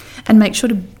 And make sure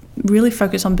to really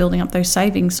focus on building up those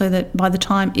savings so that by the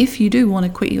time, if you do want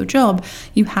to quit your job,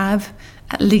 you have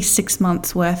at least 6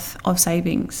 months worth of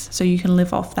savings, so you can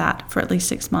live off that for at least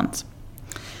 6 months.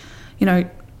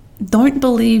 Don't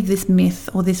believe this myth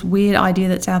or this weird idea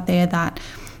that's out there that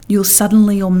you'll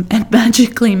suddenly or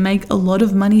magically make a lot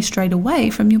of money straight away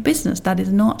from your business. That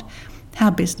is not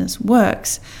how business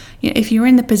works. If you're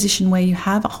in the position where you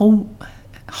have a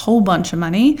whole bunch of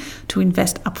money to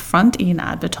invest upfront in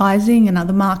advertising and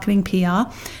other marketing, PR,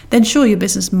 then sure, your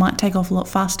business might take off a lot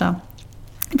faster.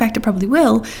 In fact, it probably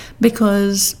will,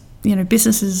 because,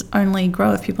 businesses only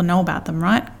grow if people know about them,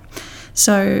 right?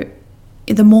 So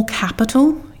the more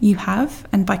capital you have,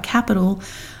 and by capital,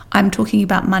 I'm talking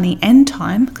about money and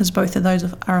time, because both of those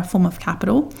are a form of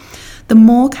capital. The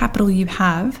more capital you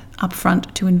have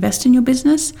upfront to invest in your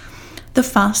business, the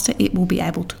faster it will be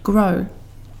able to grow.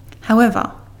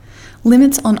 However,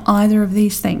 limits on either of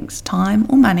these things, time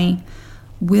or money,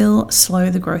 will slow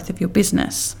the growth of your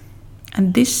business.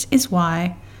 And this is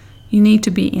why you need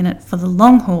to be in it for the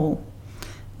long haul,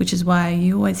 which is why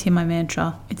you always hear my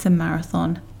mantra, it's a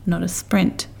marathon, not a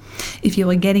sprint. If you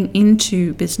are getting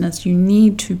into business, you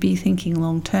need to be thinking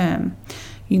long term.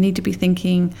 You need to be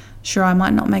thinking, sure, I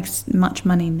might not make much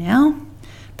money now,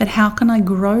 but how can I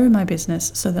grow my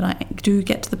business so that I do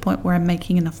get to the point where I'm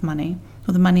making enough money,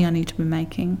 or the money I need to be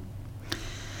making?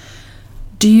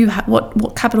 Do you have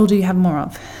what capital do you have more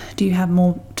of? Do you have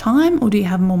more time or do you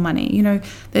have more money?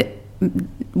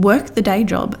 Work the day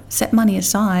job, set money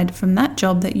aside from that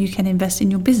job that you can invest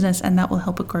in your business, and that will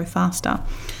help it grow faster.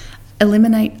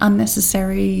 Eliminate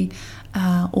unnecessary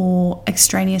or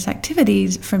extraneous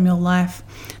activities from your life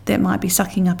that might be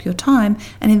sucking up your time,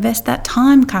 and invest that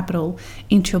time capital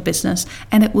into your business,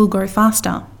 and it will grow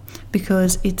faster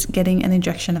because it's getting an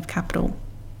injection of capital.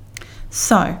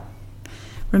 So,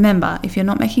 remember, if you're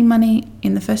not making money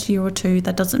in the first year or two,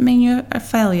 that doesn't mean you're a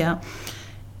failure.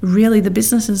 Really, the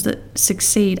businesses that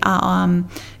succeed are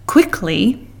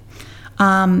quickly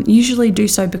usually do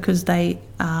so because they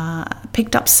are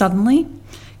picked up suddenly.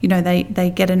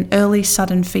 They get an early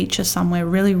sudden feature somewhere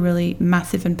really, really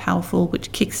massive and powerful,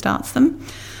 which kickstarts them.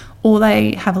 Or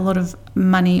they have a lot of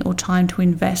money or time to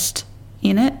invest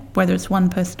in it, whether it's one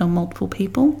person or multiple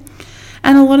people.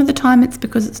 And a lot of the time it's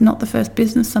because it's not the first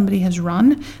business somebody has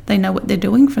run. They know what they're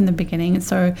doing from the beginning, and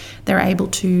so they're able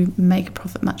to make a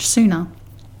profit much sooner.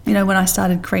 When I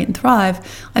started Create and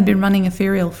Thrive, I'd been running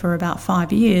Ethereal for about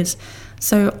 5 years.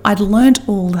 So I'd learned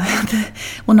all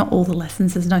not all the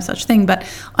lessons, there's no such thing, but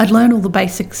I'd learned all the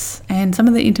basics and some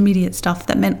of the intermediate stuff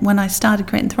that meant when I started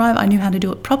Create and Thrive, I knew how to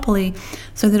do it properly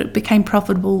so that it became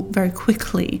profitable very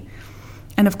quickly.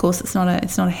 And of course, it's not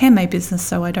a handmade business,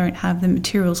 so I don't have the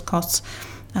materials costs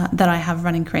that I have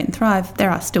running Create and Thrive. There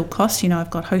are still costs. I've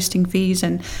got hosting fees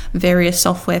and various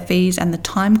software fees and the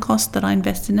time cost that I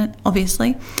invest in it,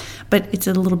 obviously, but it's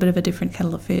a little bit of a different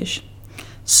kettle of fish.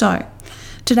 So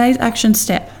today's action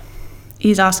step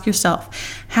is ask yourself,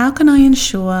 how can I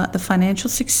ensure the financial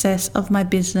success of my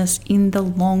business in the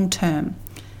long term?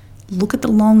 Look at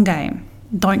the long game.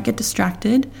 Don't get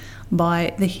distracted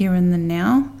by the here and the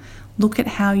now. Look at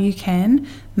how you can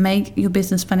make your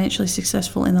business financially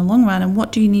successful in the long run, and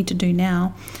what do you need to do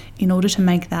now in order to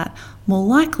make that more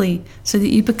likely so that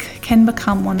you can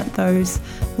become one of those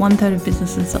 1/3 of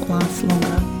businesses that last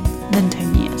longer than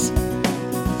 10 years.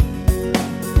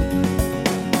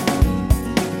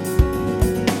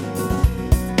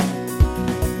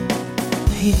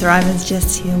 Hey Thrivers,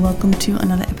 Jess here. Welcome to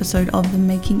another episode of the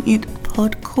Making It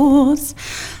Podcourse.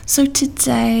 So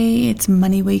today it's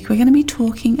Money Week. We're going to be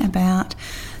talking about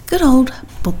good old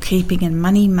bookkeeping and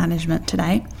money management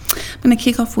today. I'm going to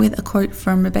kick off with a quote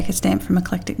from Rebecca Stamp from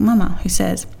Eclectic Mama, who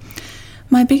says,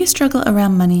 "My biggest struggle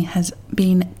around money has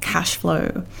been cash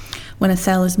flow. When a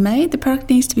sale is made, the product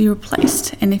needs to be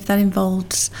replaced, and if that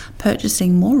involves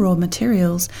purchasing more raw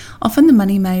materials, often the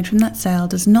money made from that sale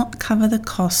does not cover the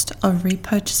cost of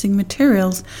repurchasing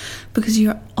materials because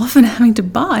you're often having to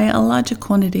buy a larger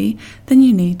quantity than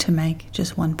you need to make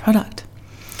just one product."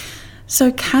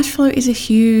 So cash flow is a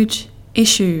huge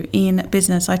issue in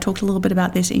business. I talked a little bit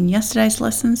about this in yesterday's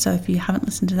lesson, so if you haven't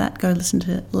listened to that, go listen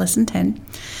to lesson 10.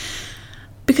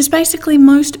 Because basically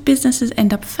most businesses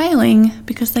end up failing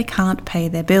because they can't pay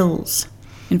their bills.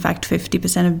 In fact,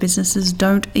 50% of businesses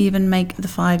don't even make the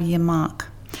 5-year mark.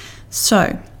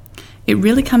 So it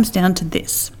really comes down to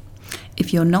this.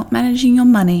 If you're not managing your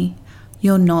money,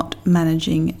 you're not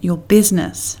managing your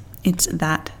business. It's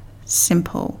that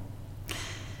simple.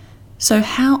 So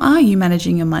how are you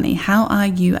managing your money? How are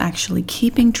you actually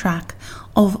keeping track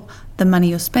of the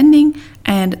money you're spending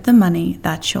and the money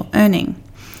that you're earning?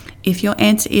 If your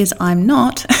answer is I'm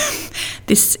not,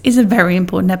 this is a very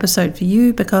important episode for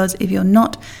you, because if you're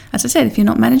not, as I said, if you're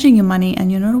not managing your money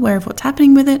and you're not aware of what's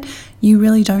happening with it, you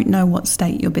really don't know what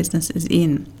state your business is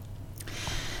in.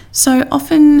 So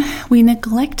often we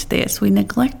neglect this. We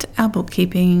neglect our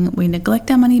bookkeeping, we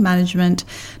neglect our money management,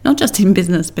 not just in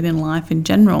business but in life in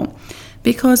general,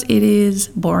 because it is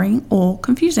boring or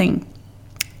confusing,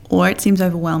 or it seems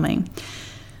overwhelming.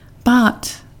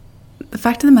 But the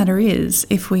fact of the matter is,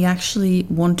 if we actually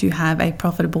want to have a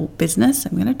profitable business,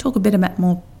 I'm going to talk a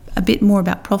bit more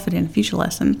about profit in a future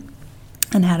lesson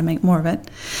and how to make more of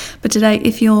it. But today,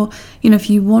 if you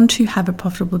want to have a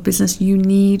profitable business, you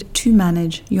need to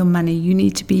manage your money. You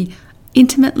need to be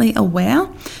intimately aware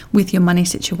with your money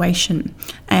situation,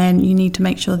 and you need to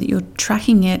make sure that you're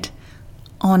tracking it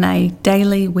on a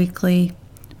daily, weekly,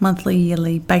 monthly,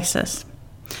 yearly basis.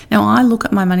 Now, I look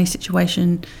at my money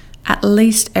situation at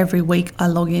least every week. I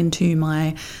log into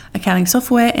my accounting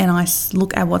software and I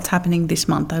look at what's happening this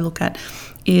month. I look at,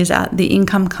 is the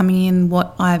income coming in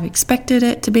what I've expected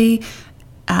it to be?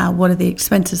 What are the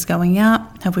expenses going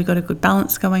out? Have we got a good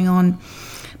balance going on?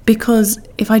 Because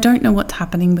if I don't know what's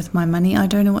happening with my money, I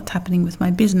don't know what's happening with my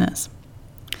business.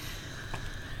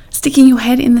 Sticking your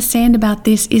head in the sand about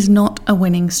this is not a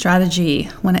winning strategy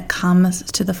when it comes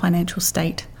to the financial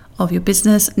state of your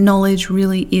business. Knowledge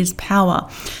really is power.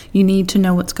 You need to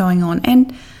know what's going on.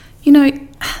 And,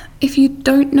 if you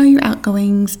don't know your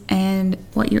outgoings and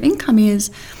what your income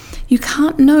is, you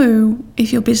can't know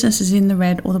if your business is in the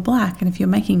red or the black and if you're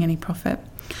making any profit.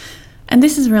 And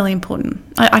this is really important.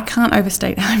 I can't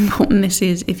overstate how important this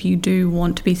is. If you do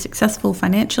want to be successful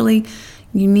financially,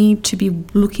 you need to be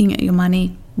looking at your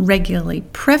money regularly,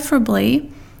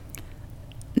 preferably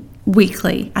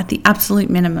weekly at the absolute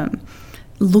minimum,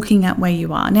 looking at where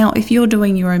you are. Now, if you're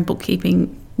doing your own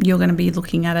bookkeeping, you're going to be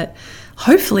looking at it,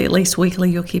 hopefully at least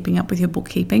weekly, you're keeping up with your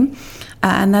bookkeeping,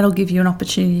 and that'll give you an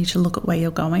opportunity to look at where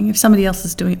you're going. If somebody else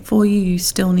is doing it for you, you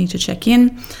still need to check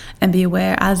in and be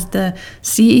aware. As the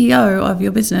CEO of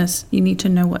your business, you need to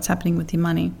know what's happening with your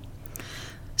money.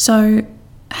 So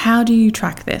how do you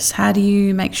track this? How do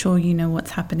you make sure you know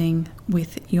what's happening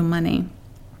with your money?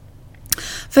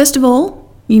 First of all,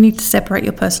 you need to separate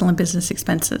your personal and business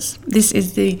expenses. This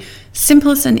is the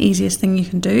simplest and easiest thing you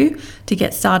can do to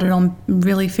get started on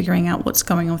really figuring out what's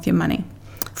going on with your money.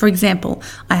 For example,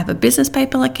 I have a business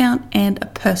PayPal account and a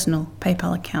personal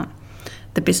PayPal account.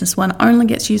 The business one only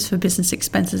gets used for business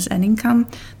expenses and income.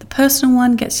 The personal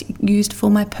one gets used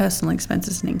for my personal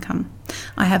expenses and income.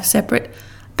 I have separate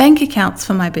bank accounts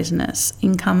for my business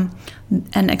income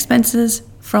and expenses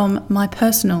from my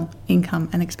personal income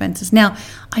and expenses. Now,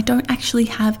 I don't actually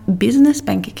have business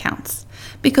bank accounts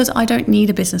because I don't need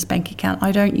a business bank account.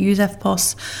 I don't use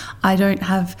FPOS. I don't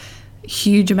have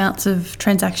huge amounts of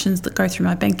transactions that go through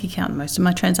my bank account. Most of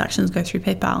my transactions go through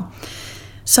PayPal.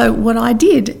 So what I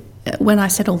did when I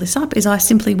set all this up is I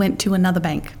simply went to another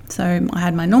bank. So I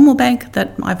had my normal bank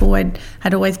that I've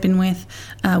always been with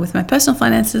my personal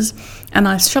finances, and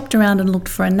I shopped around and looked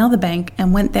for another bank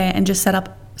and went there and just set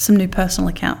up some new personal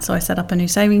accounts. So I set up a new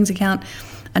savings account,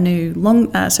 a new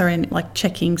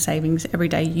checking, savings,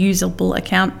 everyday usable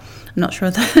account. I'm not sure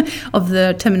of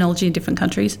the terminology in different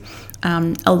countries.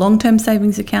 A long-term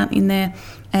savings account in there,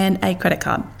 and a credit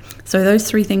card. So those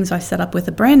three things I set up with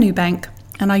a brand new bank,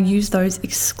 and I use those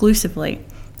exclusively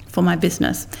for my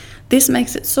business. This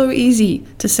makes it so easy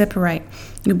to separate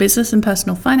your business and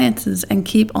personal finances and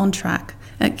keep on track.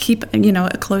 Keep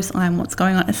a close eye on what's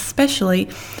going on, especially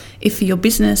if for your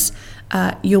business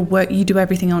you do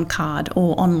everything on card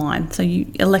or online. So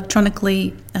you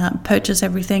electronically purchase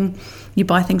everything, you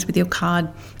buy things with your card,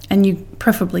 and you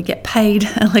preferably get paid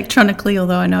electronically,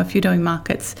 although I know if you're doing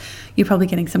markets, you're probably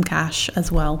getting some cash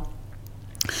as well.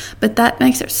 But that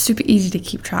makes it super easy to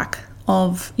keep track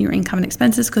of your income and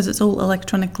expenses because it's all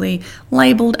electronically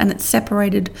labeled and it's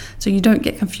separated, so you don't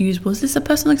get confused. Was this a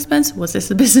personal expense? Was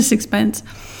this a business expense?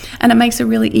 And it makes it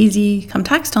really easy come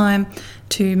tax time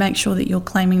to make sure that you're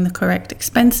claiming the correct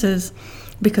expenses,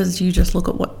 because you just look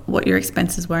at what your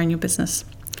expenses were in your business.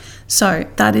 So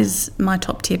that is my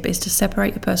top tip, is to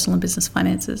separate your personal and business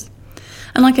finances.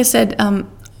 And like I said,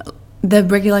 the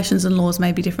regulations and laws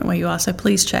may be different where you are, so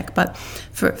please check. But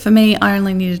for me, I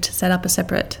only needed to set up a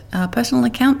separate personal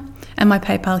account, and my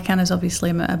PayPal account is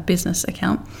obviously a business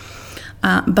account.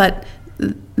 But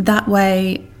that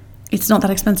way, it's not that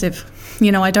expensive.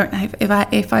 I don't have,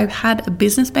 if I had a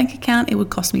business bank account, it would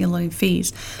cost me a lot in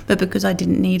fees. But because I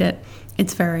didn't need it,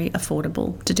 it's very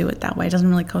affordable to do it that way. It doesn't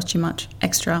really cost you much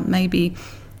extra. Maybe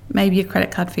a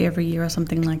credit card fee every year or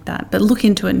something like that. But look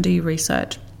into it and do your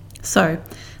research. So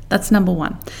that's number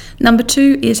one. Number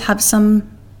two is have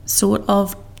some sort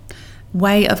of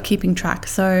way of keeping track.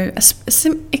 So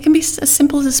it can be as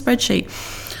simple as a spreadsheet.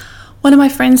 One of my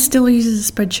friends still uses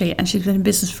a spreadsheet, and she's been in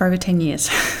business for over 10 years.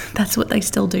 That's what they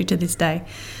still do to this day.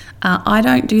 I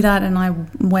don't do that, and I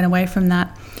went away from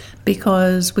that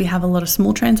because we have a lot of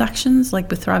small transactions, like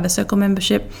with Thriver Circle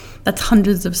membership. That's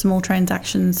hundreds of small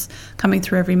transactions coming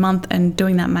through every month, and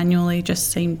doing that manually just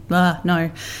seemed,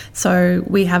 no. So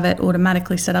we have it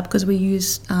automatically set up because we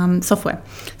use software.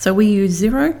 So we use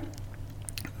Xero,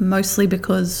 mostly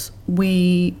because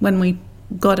when we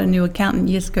got a new accountant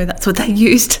years ago, that's what they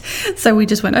used. So we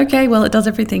just went, okay, well, it does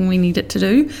everything we need it to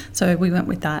do. So we went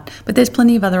with that. But there's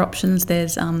plenty of other options.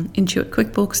 There's Intuit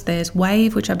QuickBooks. There's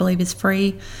Wave, which I believe is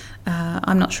free.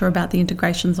 I'm not sure about the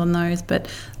integrations on those,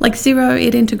 but like Xero,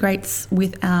 it integrates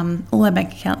with all our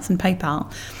bank accounts and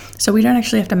PayPal. So we don't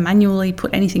actually have to manually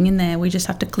put anything in there. We just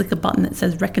have to click a button that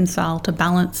says reconcile to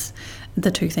balance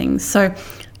the two things. So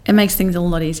it makes things a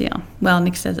lot easier. Well,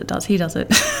 Nick says it does. He does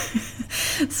it.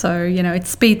 So, it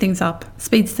speeds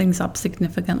things up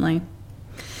significantly.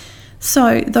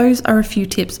 So those are a few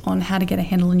tips on how to get a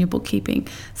handle on your bookkeeping.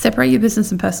 Separate your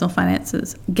business and personal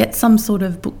finances. Get some sort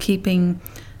of bookkeeping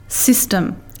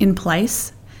system in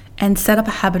place and set up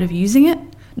a habit of using it.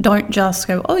 Don't just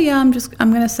go, oh yeah, I'm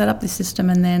going to set up this system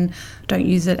and then don't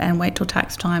use it and wait till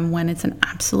tax time when it's an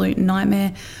absolute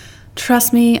nightmare.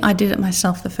 Trust me, I did it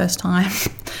myself the first time.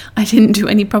 I didn't do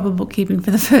any proper bookkeeping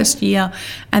for the first year,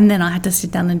 and then I had to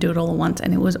sit down and do it all at once,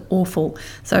 and it was awful.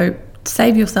 So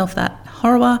save yourself that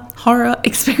horror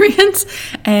experience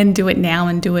and do it now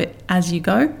and do it as you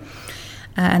go.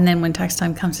 And then when tax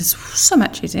time comes, it's so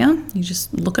much easier. You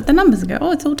just look at the numbers and go,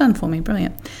 oh, it's all done for me.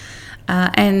 Brilliant.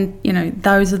 And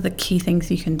those are the key things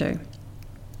you can do.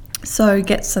 So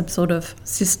get some sort of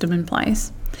system in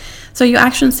place. So your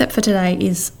action step for today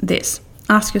is this.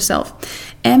 Ask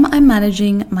yourself, am I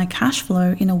managing my cash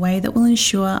flow in a way that will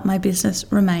ensure my business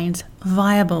remains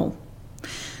viable?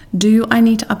 Do I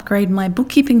need to upgrade my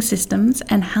bookkeeping systems,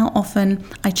 and how often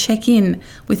I check in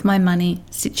with my money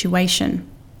situation?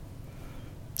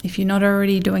 If you're not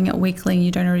already doing it weekly and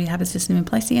you don't already have a system in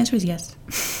place, the answer is yes.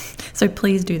 So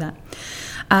please do that.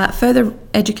 Further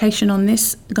education on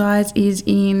this, guys, is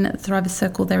in Thriver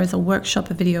Circle. There is a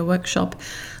video workshop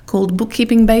called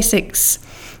Bookkeeping Basics,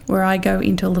 where I go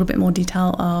into a little bit more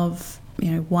detail of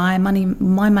why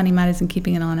my money matters and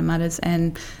keeping an eye on it matters.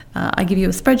 And I give you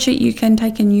a spreadsheet you can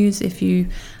take and use if you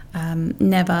you've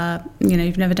never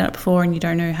done it before and you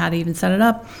don't know how to even set it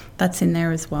up. That's in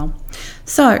there as well.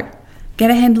 So get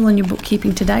a handle on your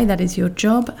bookkeeping today. That is your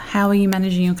job. How are you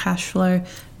managing your cash flow?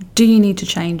 Do you need to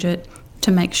change it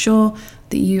to make sure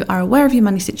that you are aware of your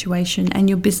money situation and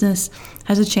your business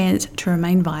has a chance to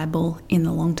remain viable in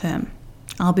the long term?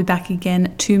 I'll be back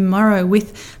again tomorrow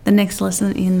with the next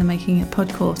lesson in the Making It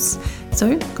Podcourse.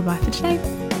 So goodbye for today.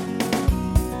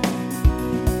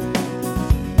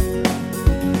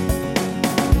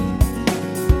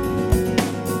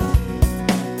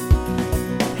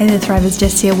 Hey there Thrivers,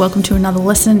 Jess here. Welcome to another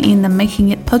lesson in the Making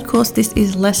It Podcourse. This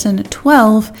is lesson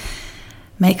 12,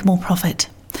 Make More Profit.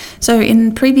 So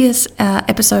in previous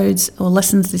episodes or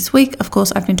lessons this week, of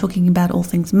course, I've been talking about all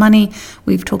things money.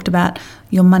 We've talked about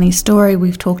your money story.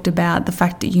 We've talked about the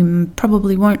fact that you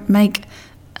probably won't make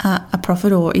a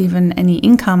profit or even any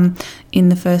income in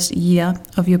the first year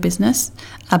of your business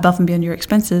above and beyond your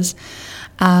expenses.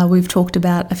 We've talked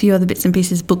about a few other bits and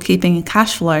pieces, bookkeeping and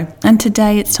cash flow. And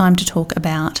today it's time to talk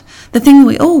about the thing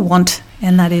we all want,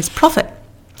 and that is profit.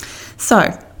 So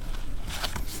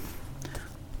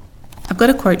I've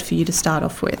got a quote for you to start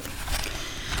off with,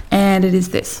 and it is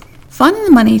this: finding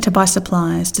the money to buy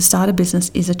supplies to start a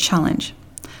business is a challenge.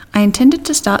 I intended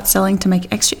to start selling to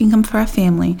make extra income for our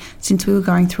family since we were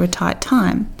going through a tight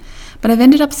time, but I've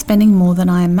ended up spending more than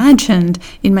I imagined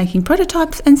in making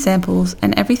prototypes and samples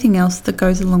and everything else that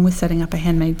goes along with setting up a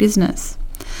handmade business.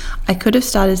 I could have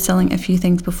started selling a few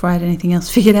things before I had anything else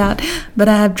figured out, but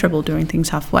I have trouble doing things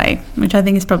halfway, which I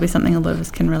think is probably something a lot of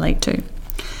us can relate to.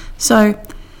 So,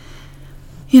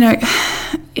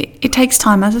 it takes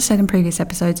time. As I said in previous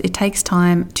episodes, it takes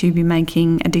time to be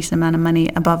making a decent amount of money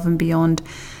above and beyond,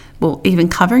 well, even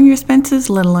covering your expenses,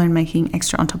 let alone making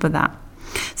extra on top of that.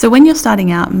 So when you're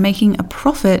starting out, making a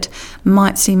profit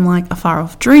might seem like a far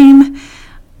off dream,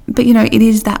 but it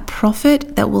is that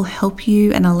profit that will help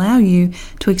you and allow you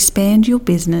to expand your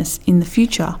business in the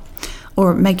future,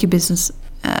 or make your business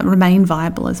remain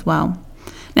viable as well.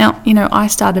 Now, I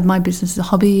started my business as a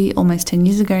hobby almost 10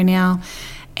 years ago now,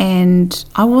 and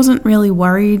I wasn't really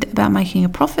worried about making a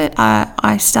profit.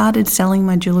 I started selling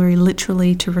my jewellery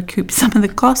literally to recoup some of the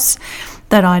costs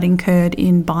that I'd incurred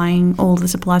in buying all the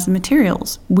supplies and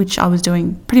materials, which I was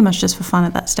doing pretty much just for fun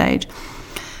at that stage.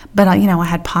 But I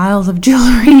had piles of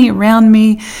jewellery around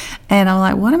me, and I'm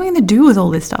like, what am I going to do with all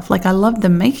this stuff? I loved the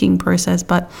making process,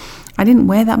 but I didn't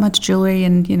wear that much jewellery,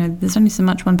 and there's only so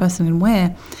much one person can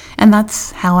wear. And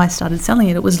that's how I started selling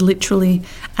it. It was literally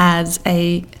as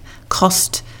a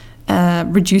cost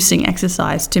reducing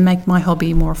exercise to make my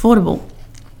hobby more affordable.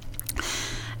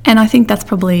 And I think that's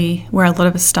probably where a lot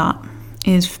of us start,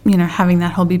 is having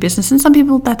that hobby business. And some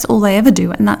people, that's all they ever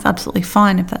do, and that's absolutely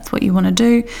fine. If that's what you want to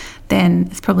do, then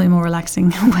it's probably a more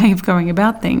relaxing way of going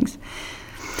about things.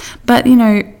 But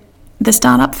the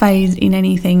startup phase in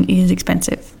anything is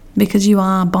expensive, because you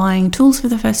are buying tools for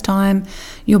the first time,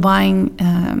 you're buying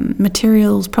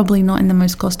materials probably not in the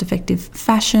most cost-effective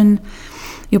fashion.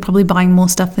 You're probably buying more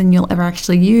stuff than you'll ever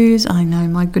actually use. I know,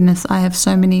 my goodness, I have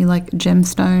so many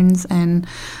gemstones and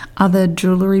other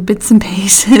jewellery bits and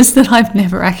pieces that I've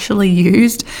never actually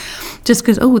used, just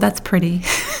because, oh, that's pretty.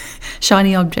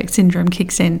 Shiny object syndrome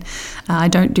kicks in. I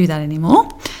don't do that anymore.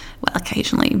 Well,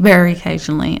 occasionally, very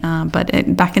occasionally, but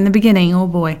back in the beginning, oh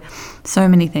boy, so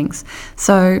many things.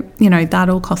 So, that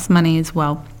all costs money as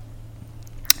well.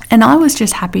 And I was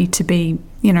just happy to be,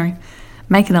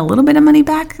 making a little bit of money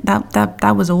back.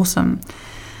 That was awesome.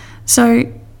 So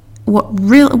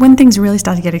when things really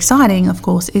start to get exciting, of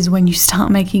course, is when you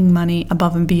start making money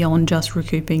above and beyond just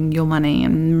recouping your money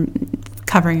and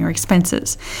covering your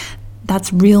expenses.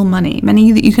 That's real money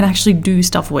that you can actually do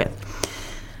stuff with.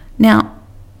 Now,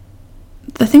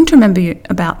 the thing to remember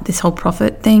about this whole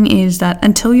profit thing is that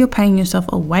until you're paying yourself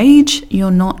a wage,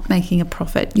 you're not making a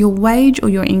profit. Your wage or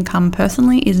your income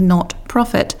personally is not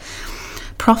profit.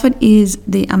 Profit is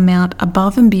the amount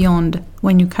above and beyond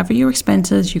when you cover your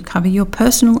expenses, you cover your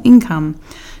personal income.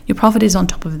 Your profit is on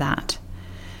top of that.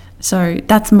 So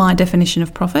that's my definition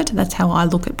of profit. That's how I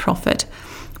look at profit.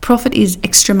 Profit is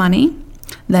extra money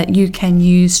that you can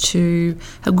use to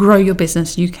grow your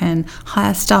business. You can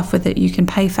hire staff with it. You can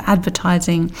pay for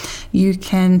advertising. You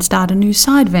can start a new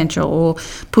side venture, or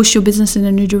push your business in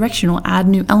a new direction, or add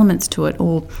new elements to it,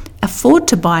 or afford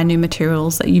to buy new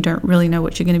materials that you don't really know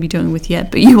what you're going to be doing with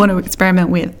yet, but you want to experiment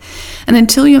with. And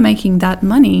until you're making that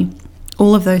money,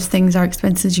 all of those things are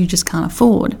expenses you just can't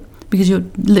afford, because you're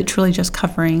literally just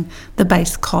covering the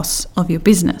base costs of your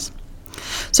business.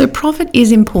 So profit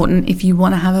is important if you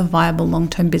want to have a viable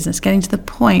long-term business, getting to the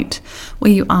point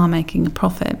where you are making a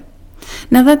profit.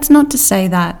 Now, that's not to say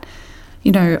that,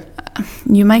 you're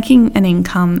making an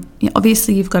income.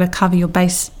 Obviously, you've got to cover your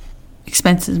base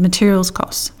expenses, materials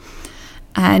costs,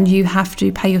 and you have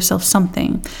to pay yourself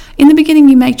something. In the beginning,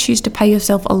 you may choose to pay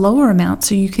yourself a lower amount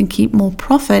so you can keep more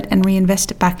profit and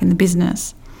reinvest it back in the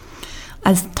business.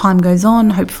 As time goes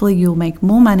on, hopefully you'll make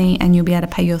more money and you'll be able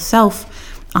to pay yourself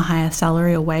a higher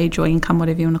salary or wage or income,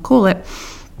 whatever you want to call it,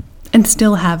 and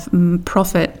still have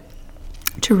profit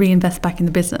to reinvest back in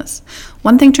the business.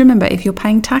 One thing to remember, if you're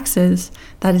paying taxes,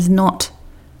 that is not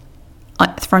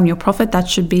from your profit. That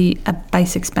should be a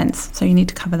base expense. So you need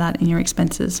to cover that in your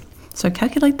expenses. So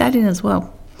calculate that in as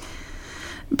well.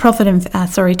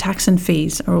 Tax and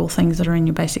fees are all things that are in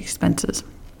your basic expenses.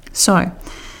 So,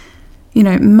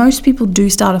 most people do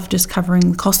start off just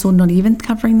covering the costs or not even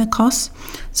covering the costs.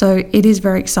 So it is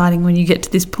very exciting when you get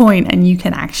to this point and you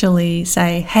can actually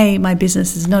say, hey, my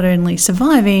business is not only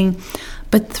surviving,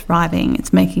 but thriving.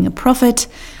 It's making a profit.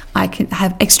 I can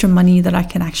have extra money that I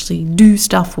can actually do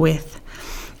stuff with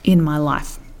in my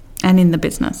life and in the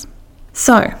business.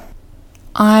 So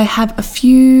I have a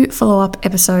few follow-up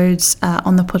episodes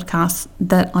on the podcast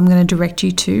that I'm going to direct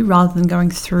you to rather than going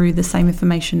through the same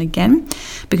information again,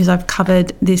 because I've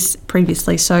covered this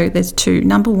previously. So there's two.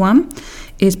 Number one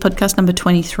is podcast number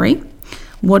 23.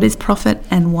 What is profit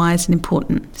and why is it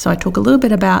important? So I talk a little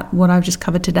bit about what I've just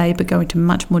covered today, but go into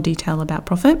much more detail about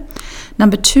profit.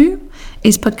 Number two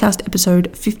is podcast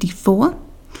episode 54,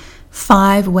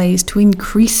 5 ways to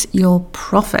increase your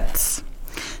profits.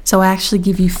 So I actually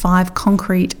give you 5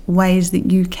 concrete ways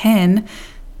that you can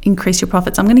increase your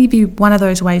profits. I'm going to give you one of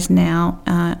those ways now,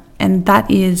 and that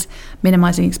is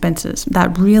minimizing expenses.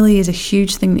 That really is a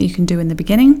huge thing that you can do in the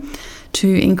beginning to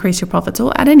increase your profits,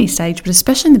 or at any stage, but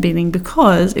especially in the beginning,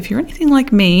 because if you're anything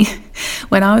like me,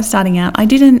 when I was starting out, I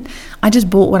just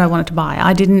bought what I wanted to buy.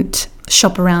 I didn't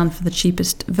shop around for the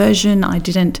cheapest version. I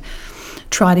didn't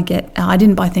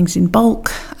buy things in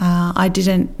bulk. I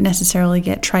didn't necessarily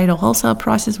get trade or wholesale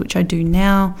prices, which I do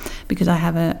now because I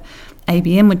have a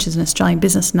ABN, which is an Australian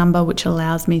business number, which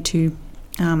allows me to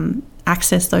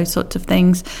access those sorts of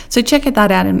things. So check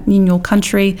that out in your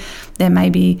country. There may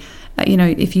be,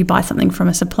 if you buy something from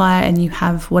a supplier and you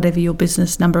have whatever your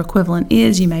business number equivalent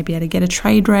is, you may be able to get a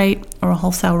trade rate or a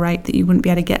wholesale rate that you wouldn't be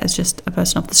able to get as just a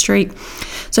person off the street.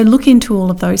 So look into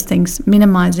all of those things,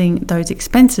 minimizing those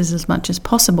expenses as much as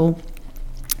possible,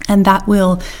 and that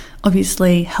will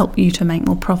obviously help you to make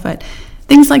more profit.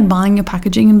 Things like buying your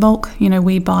packaging in bulk.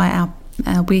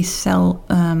 We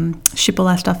ship all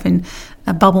our stuff in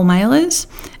bubble mailers,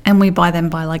 and we buy them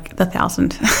by like the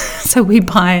 1,000. So we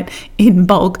buy it in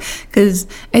bulk because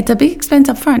it's a big expense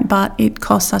up front, but it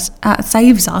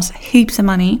saves us heaps of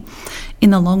money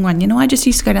in the long run. I just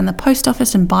used to go down the post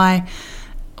office and buy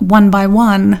one by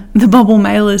one the bubble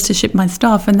mailers to ship my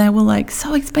stuff, and they were like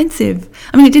so expensive.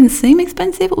 I mean, it didn't seem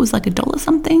expensive. It was like $1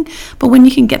 something, but when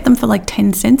you can get them for like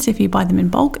 10 cents if you buy them in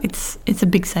bulk, it's a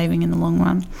big saving in the long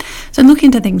run. So look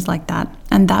into things like that,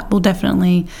 and that will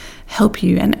definitely help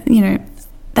you. And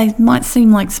they might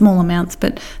seem like small amounts,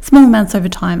 but small amounts over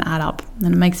time add up,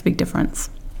 and it makes a big difference.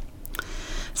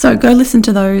 So go listen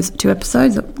to those 2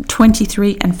 episodes,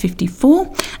 23 and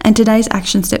 54. And today's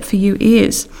action step for you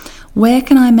is, where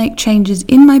can I make changes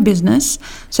in my business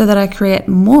so that I create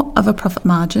more of a profit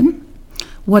margin?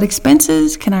 What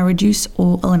expenses can I reduce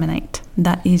or eliminate?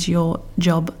 That is your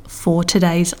job for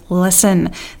today's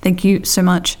lesson. Thank you so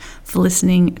much for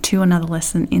listening to another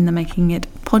lesson in the Making It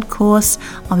Podcourse.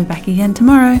 I'll be back again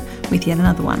tomorrow with yet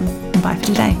another one. Bye for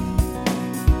today.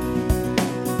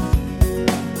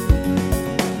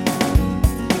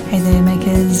 Hey there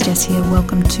makers, Jess here.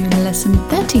 Welcome to lesson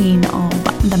 13 of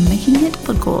the Making It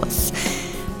Podcourse.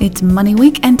 It's Money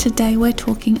Week, and today we're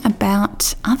talking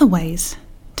about other ways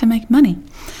to make money.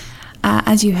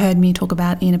 As you heard me talk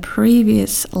about in a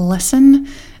previous lesson,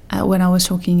 when I was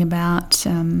talking about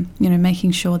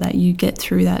making sure that you get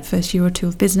through that first year or 2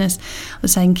 of business, I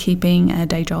was saying keeping a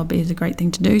day job is a great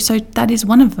thing to do. So that is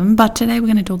one of them. But today we're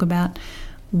going to talk about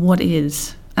what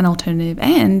is an alternative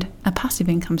and a passive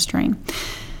income stream.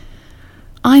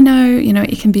 I know,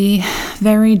 it can be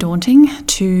very daunting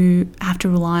to have to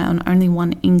rely on only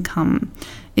one income.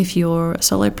 If you're a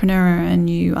solopreneur and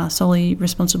you are solely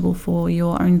responsible for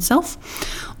your own self,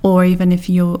 or even if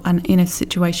you're in a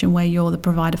situation where you're the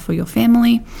provider for your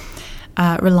family,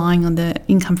 relying on the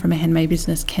income from a handmade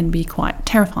business can be quite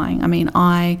terrifying. I mean,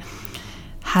 I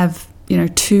have,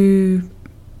 2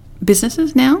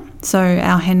 businesses now. So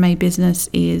our handmade business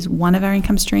is one of our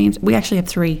income streams. We actually have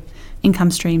 3 income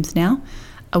streams now.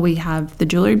 We have the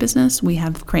jewellery business, we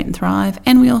have Create and Thrive,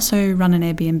 and we also run an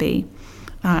Airbnb.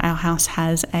 Our house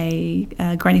has a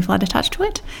granny flat attached to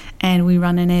it, and we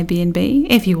run an Airbnb.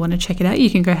 If you want to check it out, you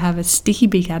can go have a sticky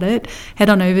beak at it. Head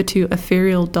on over to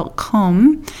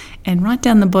ethereal.com, and right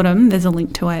down the bottom, there's a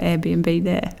link to our Airbnb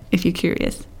there, if you're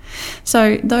curious.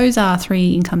 So those are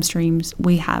 3 income streams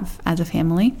we have as a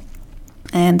family,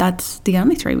 and that's the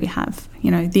only 3 we have.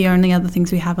 The only other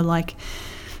things we have are like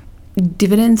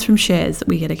dividends from shares that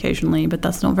we get occasionally, but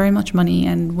that's not very much money,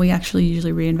 and we actually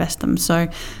usually reinvest them. So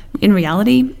in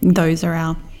reality,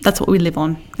 that's what we live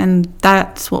on, and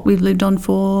that's what we've lived on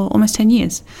for almost 10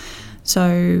 years.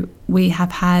 So we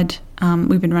have had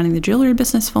we've been running the jewellery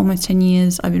business for almost 10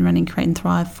 years. I've been running Create and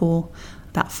Thrive for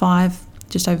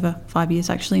just over 5 years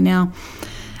actually now.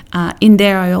 In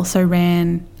there, I also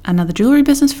ran another jewellery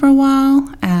business for a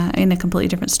while in a completely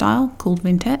different style called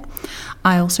Vintet.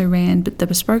 I also ran the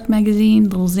Bespoke magazine,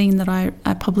 little zine that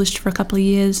I published for a couple of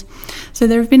years. So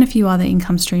there have been a few other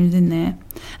income streams in there.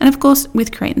 And of course,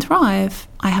 with Create and Thrive,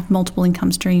 I have multiple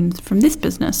income streams from this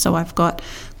business. So I've got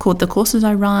the courses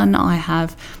I run, I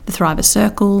have the Thriver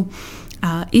Circle,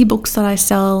 ebooks that I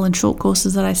sell and short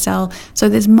courses that I sell. So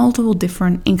there's multiple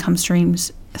different income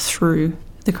streams through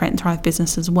the Create and Thrive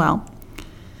business as well.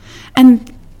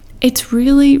 And it's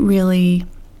really, really,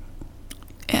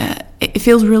 it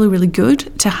feels really, really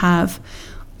good to have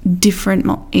different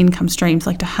income streams,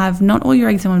 like to have not all your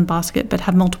eggs in one basket, but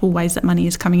have multiple ways that money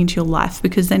is coming into your life.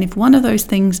 Because then if one of those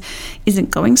things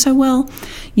isn't going so well,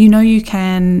 you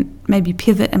can maybe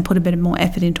pivot and put a bit more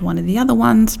effort into one of the other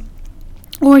ones.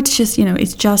 Or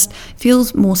it's just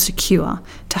feels more secure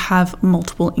to have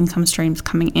multiple income streams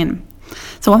coming in.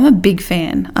 So I'm a big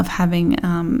fan of having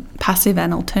passive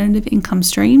and alternative income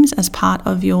streams as part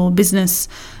of your business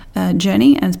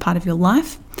journey and as part of your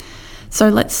life. So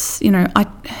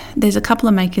there's a couple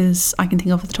of makers I can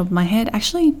think of at the top of my head.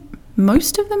 Actually,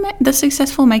 most of the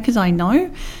successful makers I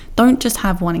know don't just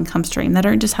have one income stream. They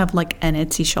don't just have like an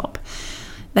Etsy shop.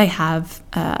 They have,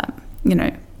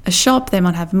 a shop. They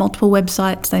might have multiple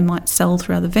websites. They might sell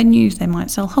through other venues. They might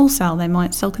sell wholesale. They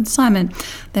might sell consignment.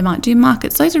 They might do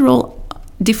markets. Those are all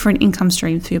different income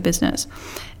streams for your business.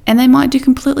 And they might do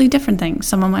completely different things.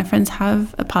 Some of my friends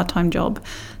have a part-time job.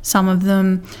 Some of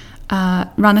them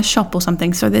run a shop or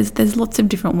something. So there's lots of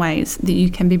different ways that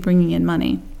you can be bringing in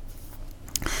money.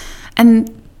 And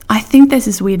I think there's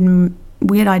this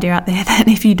weird idea out there that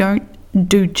if you don't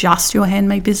do just your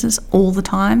handmade business all the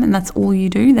time and that's all you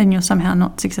do, then you're somehow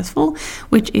not successful,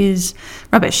 which is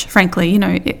rubbish, frankly.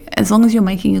 As long as you're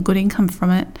making a good income from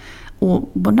it, or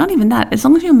well, not even that, as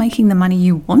long as you're making the money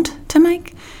you want to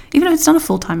make, even if it's not a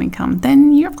full-time income,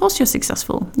 then of course you're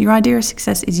successful. Your idea of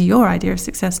success is your idea of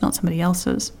success, not somebody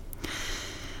else's.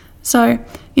 So,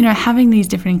 having these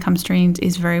different income streams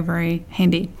is very, very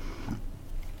handy.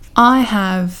 I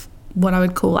have what I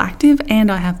would call active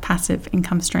and I have passive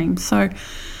income streams. So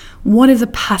what is a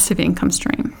passive income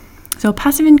stream? So a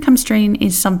passive income stream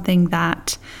is something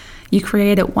that you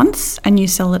create it once and you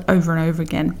sell it over and over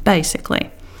again,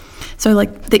 basically. So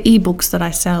like the ebooks that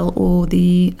I sell or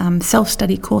the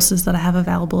self-study courses that I have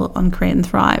available on Create and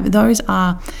Thrive, those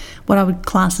are what I would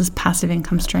class as passive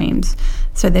income streams.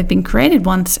 So they've been created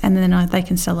once and then they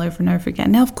can sell over and over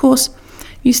again. Now, of course,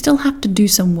 you still have to do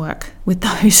some work with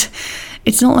those.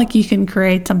 It's not like you can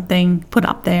create something, put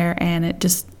up there, and it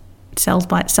just sells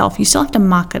by itself. You still have to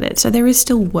market it. So there is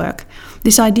still work.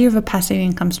 This idea of a passive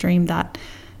income stream that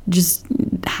just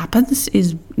happens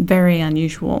is very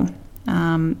unusual.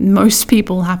 Most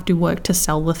people have to work to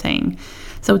sell the thing.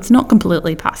 So it's not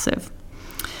completely passive.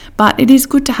 But it is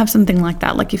good to have something like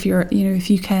that. Like if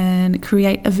you can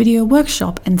create a video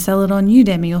workshop and sell it on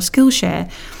Udemy or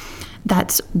Skillshare,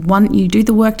 that's one, you do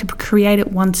the work to create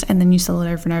it once and then you sell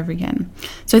it over and over again.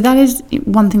 So that is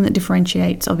one thing that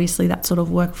differentiates, obviously, that sort of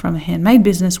work from a handmade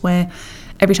business where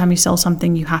every time you sell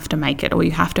something, you have to make it or you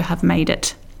have to have made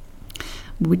it,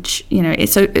 which,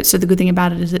 so the good thing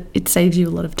about it is it saves you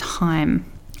a lot of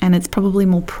time and it's probably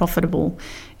more profitable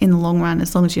in the long run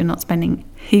as long as you're not spending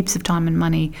heaps of time and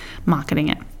money marketing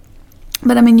it.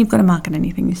 But you've got to market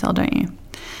anything you sell, don't you?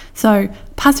 So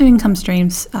passive income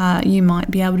streams, you might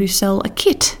be able to sell a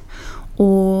kit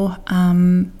or,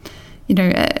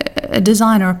 a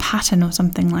design or a pattern or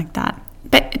something like that.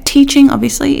 But teaching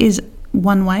obviously is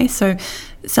one way. So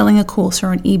selling a course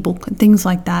or an ebook and things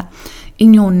like that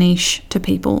in your niche to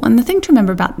people. And the thing to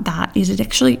remember about that is it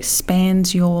actually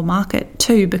expands your market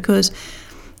too, because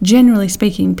generally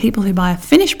speaking, people who buy a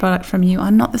finished product from you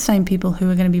are not the same people who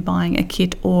are going to be buying a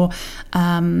kit or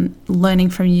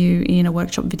learning from you in a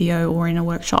workshop video or in a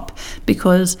workshop,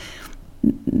 because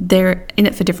they're in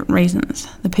it for different reasons.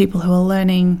 The people who are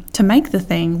learning to make the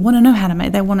thing want to know how to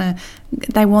make. They want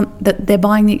that they're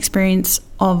buying the experience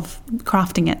of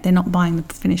crafting it. They're not buying the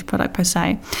finished product per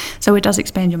se. So it does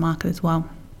expand your market as well.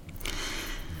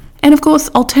 And of course,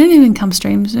 alternative income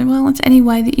streams, well, it's any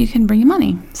way that you can bring in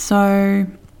money. So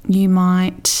you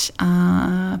might,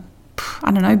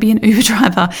 be an Uber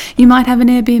driver. You might have an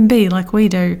Airbnb like we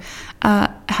do,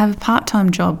 have a part-time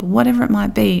job, whatever it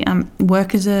might be,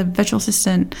 work as a virtual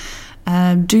assistant,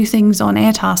 do things on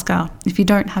Airtasker. If you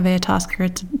don't have Airtasker,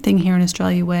 it's a thing here in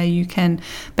Australia where you can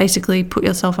basically put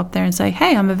yourself up there and say,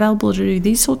 hey, I'm available to do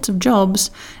these sorts of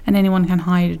jobs, and anyone can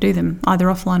hire you to do them, either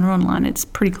offline or online. It's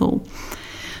pretty cool.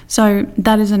 So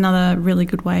that is another really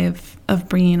good way of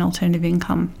bringing in alternative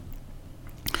income.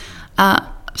 A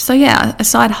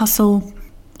side hustle,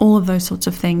 all of those sorts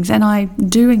of things. And I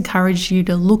do encourage you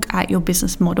to look at your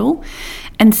business model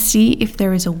and see if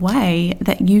there is a way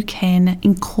that you can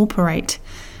incorporate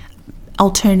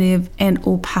alternative and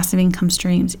or passive income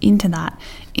streams into that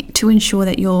to ensure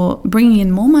that you're bringing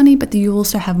in more money, but that you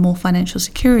also have more financial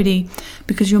security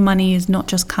because your money is not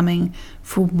just coming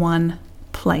from one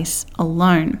place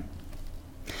alone.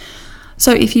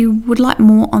 So if you would like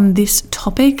more on this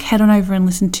topic, head on over and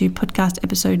listen to podcast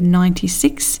episode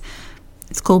 96.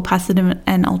 It's called Passive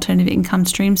and Alternative Income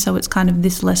Streams, so it's kind of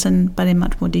this lesson, but in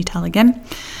much more detail again.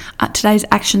 Today's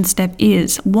action step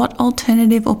is, what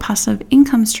alternative or passive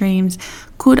income streams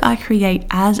could I create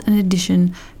as an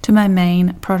addition to my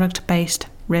main product-based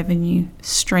revenue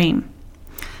stream?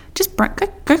 Just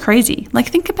go crazy. Like,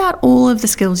 think about all of the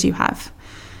skills you have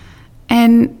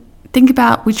and think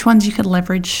about which ones you could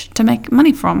leverage to make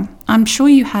money from. I'm sure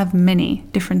you have many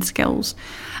different skills.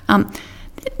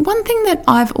 One thing that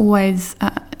I've always,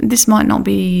 this might not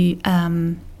be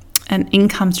an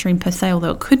income stream per se,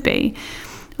 although it could be,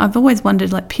 I've always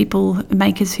wondered, like,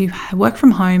 makers who work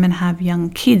from home and have young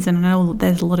kids, and I know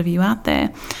there's a lot of you out there,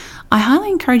 I highly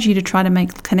encourage you to try to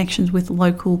make connections with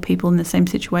local people in the same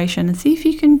situation and see if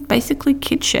you can basically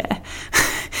kid share.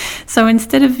 So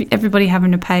instead of everybody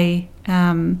having to pay,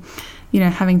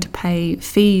 having to pay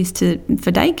fees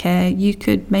for daycare, you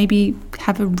could maybe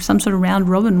have some sort of round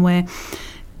robin where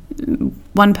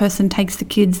one person takes the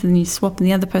kids and you swap and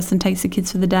the other person takes the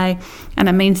kids for the day, and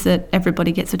it means that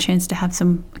everybody gets a chance to have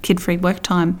some kid-free work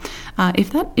time.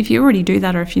 If you already do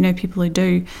that, or if you know people who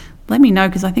do, let me know,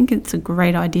 because I think it's a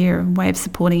great idea, a way of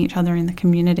supporting each other in the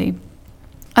community.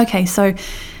 Okay, so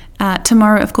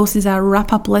tomorrow, of course, is our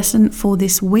wrap-up lesson for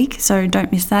this week, so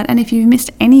don't miss that. And if you've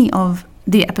missed any of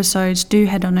the episodes, do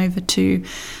head on over to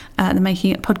the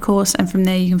Making It Podcourse, and from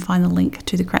there you can find the link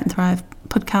to the Create and Thrive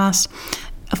podcast.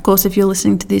 Of course, if you're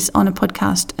listening to this on a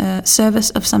podcast service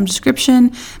of some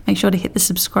description, make sure to hit the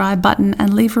subscribe button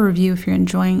and leave a review if you're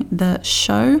enjoying the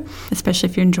show, especially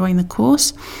if you're enjoying the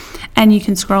course. And you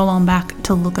can scroll on back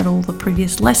to look at all the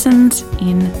previous lessons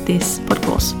in this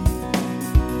podcourse.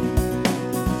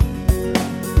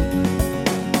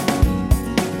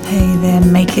 Hey there,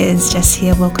 makers, Jess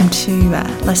here. Welcome to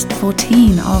lesson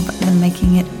 14 of the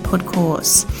Making It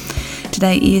Podcourse.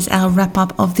 Today is our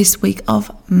wrap-up of this week of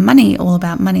money, all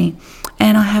about money.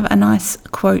 And I have a nice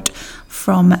quote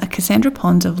from Cassandra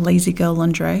Pons of Lazy Girl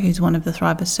Lingerie, who's one of the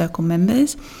Thrivers Circle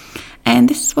members. And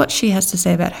this is what she has to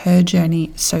say about her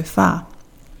journey so far.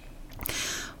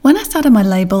 When I started my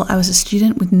label, I was a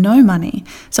student with no money,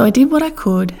 so I did what I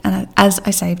could, and as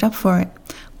I saved up for it.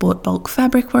 Bought bulk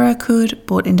fabric where I could,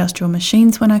 bought industrial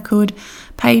machines when I could,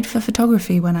 paid for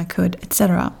photography when I could,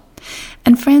 etc.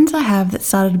 And friends I have that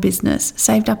started a business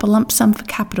saved up a lump sum for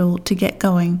capital to get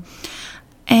going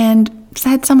and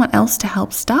had someone else to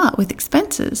help start with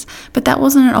expenses. But that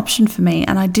wasn't an option for me,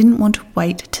 and I didn't want to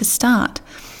wait to start.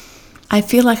 I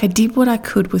feel like I did what I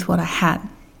could with what I had.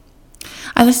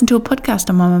 I listened to a podcast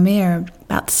on Mamma Mia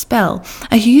about Spell,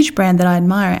 a huge brand that I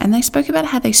admire, and they spoke about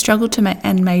how they struggled to make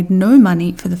and made no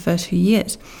money for the first few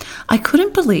years. I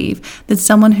couldn't believe that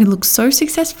someone who looked so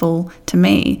successful to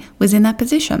me was in that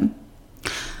position.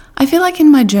 I feel like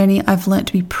in my journey, I've learnt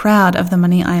to be proud of the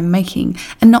money I am making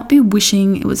and not be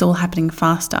wishing it was all happening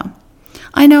faster.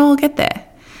 I know I'll get there.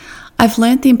 I've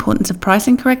learnt the importance of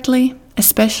pricing correctly,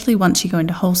 especially once you go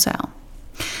into wholesale.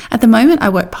 At the moment, I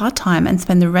work part-time and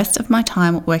spend the rest of my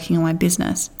time working on my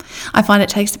business. I find it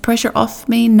takes the pressure off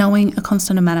me knowing a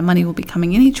constant amount of money will be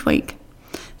coming in each week.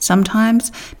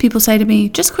 Sometimes people say to me,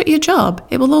 just quit your job,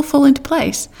 it will all fall into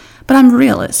place. But I'm a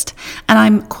realist and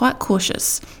I'm quite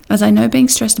cautious, as I know being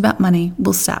stressed about money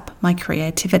will sap my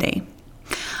creativity.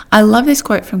 I love this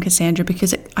quote from Cassandra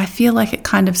because I feel like it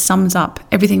kind of sums up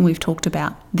everything we've talked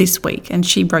about this week. And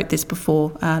she wrote this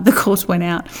before the course went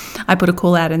out. I put a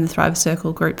call out in the Thrive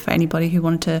Circle group for anybody who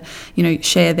wanted to,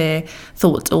 share their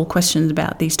thoughts or questions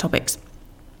about these topics.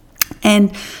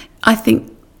 And I think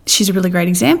she's a really great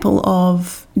example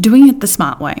of doing it the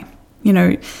smart way.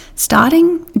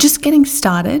 Just getting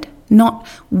started, not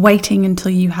waiting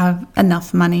until you have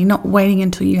enough money, not waiting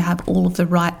until you have all of the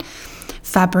right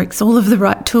fabrics, all of the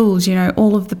right tools,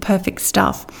 all of the perfect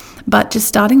stuff, but just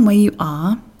starting where you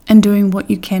are and doing what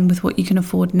you can with what you can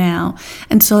afford now,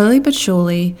 and slowly but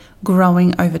surely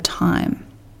growing over time.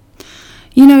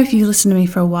 If you listen to me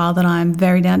for a while, that I'm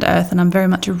very down to earth and I'm very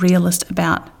much a realist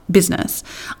about business.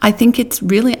 I think it's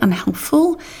really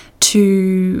unhelpful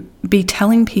to be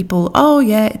telling people, oh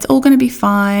yeah, it's all going to be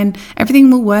fine,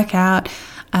 everything will work out.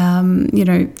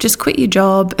 Just quit your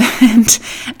job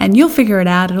and you'll figure it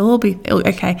out. It'll all be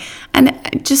okay. And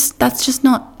that's just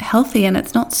not healthy, and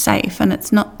it's not safe, and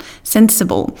it's not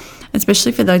sensible,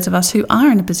 especially for those of us who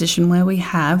are in a position where we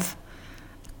have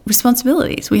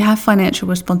responsibilities. We have financial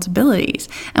responsibilities,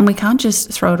 and we can't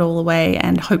just throw it all away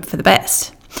and hope for the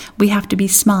best. We have to be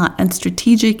smart and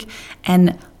strategic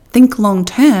and think long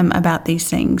term about these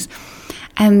things.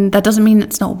 And that doesn't mean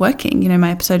it's not working.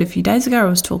 My episode a few days ago, I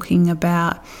was talking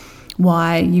about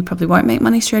why you probably won't make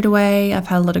money straight away. I've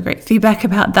had a lot of great feedback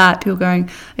about that. People going,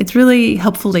 it's really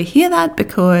helpful to hear that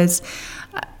because,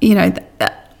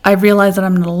 I realize that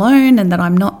I'm not alone and that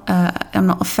I'm not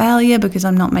a failure because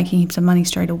I'm not making heaps of money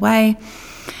straight away.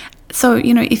 So,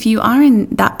 if you are in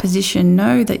that position,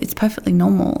 know that it's perfectly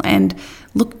normal, and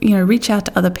look, reach out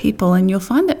to other people, and you'll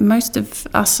find that most of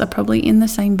us are probably in the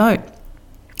same boat.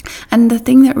 And the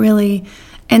thing that really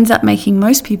ends up making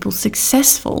most people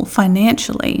successful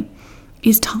financially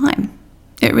is time.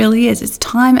 It really is. It's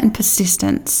time and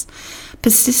persistence.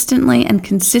 Persistently and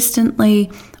consistently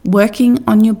working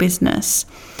on your business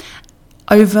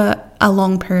over a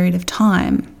long period of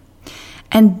time,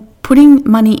 and putting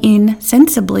money in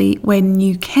sensibly when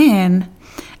you can,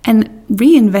 and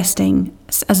reinvesting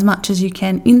as much as you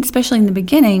can, especially in the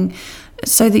beginning,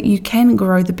 so that you can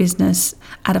grow the business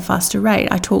at a faster rate.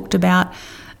 I talked about,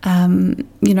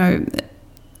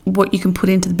 what you can put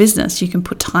into the business. You can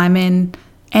put time in,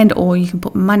 or you can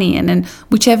put money in, and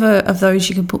whichever of those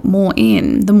you can put more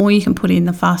in, the more you can put in,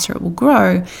 the faster it will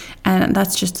grow. And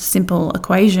that's just a simple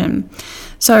equation.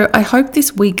 So I hope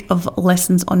this week of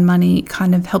lessons on money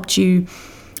kind of helped you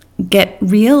get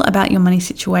real about your money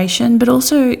situation, but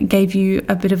also gave you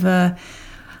a bit of a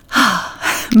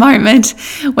moment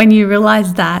when you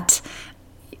realize that,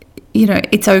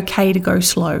 it's okay to go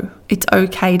slow. It's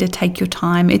okay to take your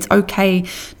time. It's okay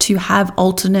to have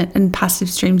alternate and passive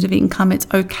streams of income. It's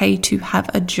okay to have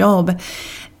a job.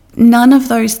 None of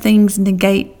those things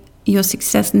negate your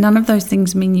success. None of those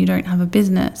things mean you don't have a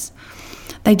business.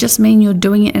 They just mean you're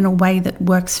doing it in a way that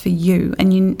works for you,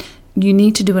 and you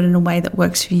need to do it in a way that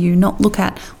works for you, not look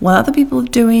at what other people are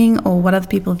doing or what other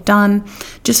people have done.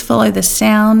 Just follow the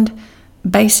sound,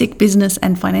 basic business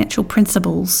and financial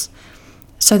principles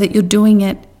so that you're doing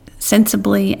it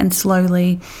sensibly and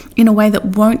slowly in a way that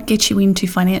won't get you into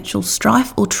financial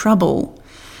strife or trouble,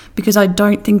 because I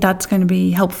don't think that's going to be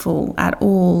helpful at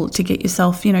all to get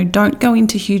yourself, don't go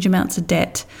into huge amounts of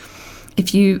debt.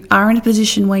 If you are in a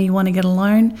position where you want to get a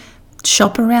loan,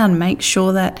 shop around, make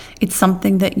sure that it's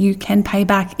something that you can pay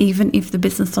back even if the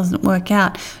business doesn't work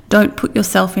out. Don't put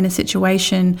yourself in a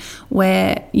situation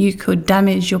where you could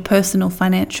damage your personal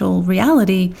financial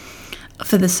reality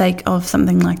for the sake of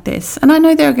something like this. And I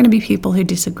know there are going to be people who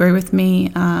disagree with me,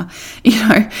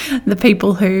 the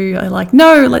people who are like,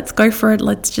 no, let's go for it.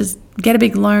 Let's just get a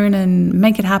big loan and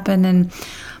make it happen. And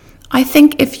I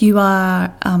think if you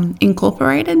are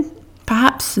incorporated,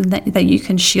 perhaps that you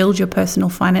can shield your personal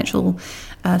financial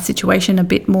situation a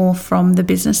bit more from the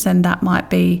business, and that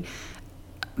might be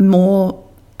more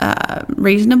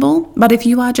reasonable. But if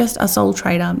you are just a sole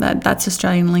trader, that's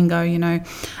Australian lingo,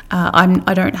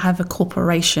 I don't have a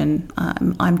corporation.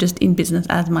 I'm just in business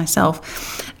as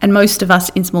myself. And most of us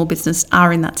in small business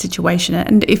are in that situation.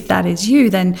 And if that is you,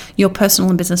 then your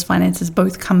personal and business finances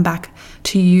both come back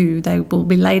to you. They will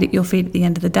be laid at your feet at the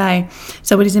end of the day.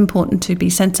 So it is important to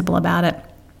be sensible about it.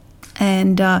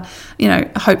 And,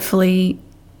 hopefully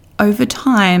over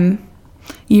time,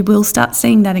 you will start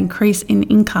seeing that increase in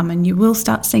income, and you will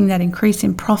start seeing that increase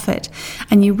in profit,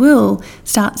 and you will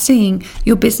start seeing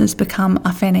your business become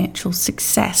a financial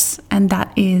success. And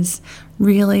that is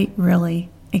really, really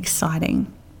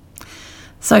exciting.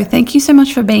 So thank you so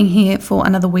much for being here for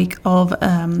another week of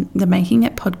the Making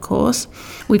It Podcourse.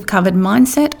 We've covered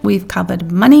mindset, we've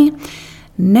covered money.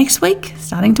 Next week,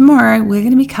 starting tomorrow, we're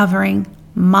going to be covering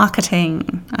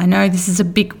marketing. I know this is a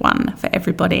big one for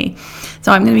everybody.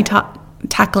 So I'm going to be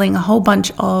tackling a whole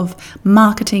bunch of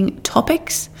marketing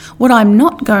topics. What I'm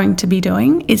not going to be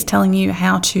doing is telling you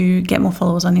how to get more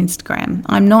followers on Instagram.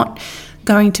 I'm not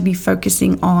going to be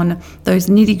focusing on those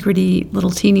nitty-gritty little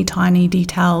teeny tiny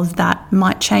details that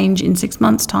might change in 6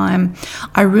 months' time.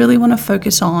 I really want to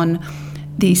focus on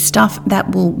the stuff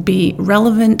that will be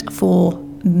relevant for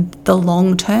the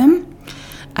long term,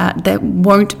 that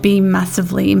won't be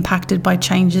massively impacted by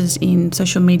changes in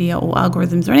social media or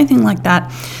algorithms or anything like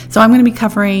that. So I'm going to be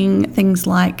covering things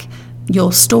like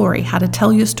your story, how to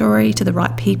tell your story to the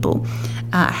right people,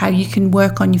 how you can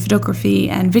work on your photography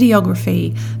and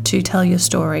videography to tell your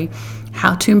story,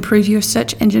 how to improve your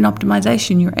search engine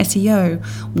optimization, your SEO,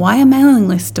 why a mailing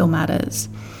list still matters,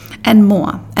 and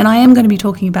more. And I am going to be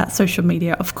talking about social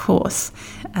media, of course.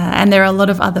 And there are a lot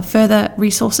of other further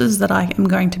resources that I am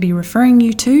going to be referring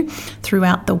you to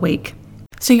throughout the week.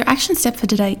 So your action step for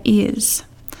today is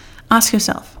ask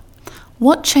yourself,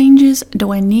 what changes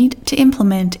do I need to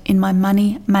implement in my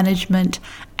money management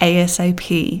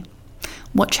ASAP?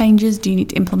 What changes do you need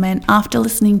to implement after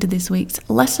listening to this week's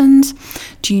lessons?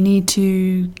 Do you need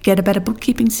to get a better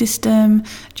bookkeeping system?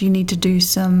 Do you need to do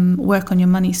some work on your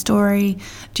money story?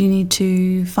 Do you need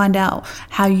to find out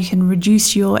how you can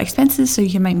reduce your expenses so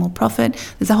you can make more profit?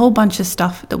 There's a whole bunch of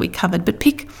stuff that we covered, but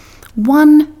pick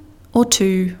one or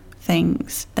two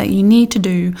things that you need to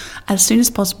do as soon as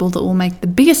possible that will make the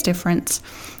biggest difference,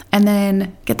 and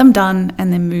then get them done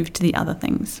and then move to the other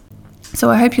things. So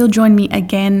I hope you'll join me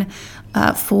again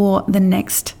for the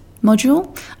next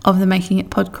module of the Making It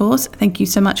Podcourse. Thank you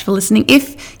so much for listening.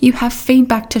 If you have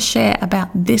feedback to share about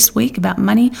this week, about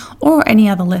money, or any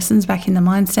other lessons back in the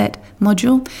mindset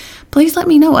module, please let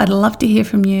me know. I'd love to hear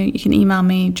from you. You can email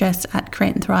me,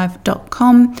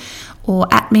 jess@createandthrive.com,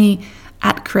 or at me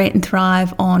at Create and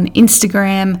Thrive on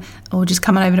Instagram, or just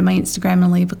come on over to my Instagram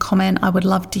and leave a comment. I would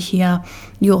love to hear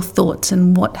your thoughts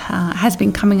and what has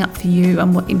been coming up for you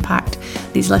and what impact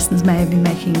these lessons may have been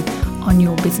making on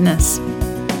your business.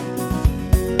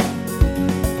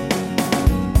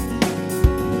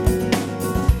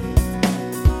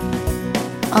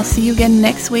 I'll see you again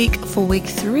next week for week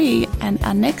 3, and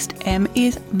our next M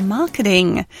is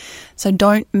marketing. So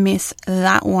don't miss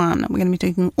that one. We're going to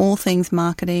be doing all things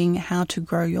marketing, how to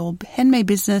grow your handmade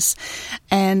business,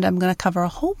 and I'm going to cover a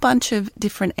whole bunch of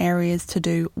different areas to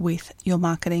do with your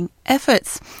marketing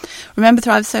efforts. Remember,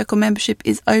 Thrive Circle membership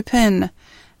is open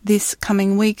this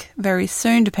coming week very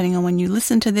soon, depending on when you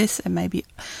listen to this, and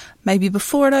maybe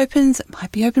before it opens. It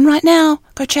might be open right now.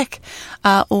 Go check.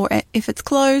 Or if it's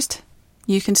closed,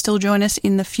 you can still join us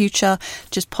in the future.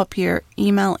 Just pop your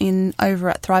email in over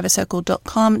at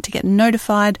thrivercircle.com to get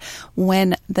notified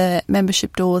when the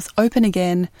membership doors open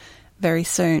again very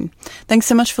soon. Thanks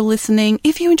so much for listening.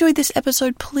 If you enjoyed this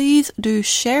episode, please do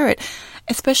share it,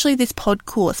 especially this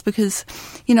podcourse, because,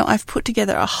 I've put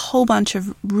together a whole bunch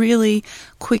of really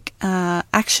quick,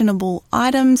 actionable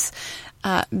items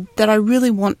that I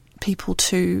really want people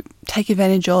to take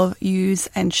advantage of, use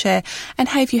and share. And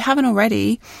hey, if you haven't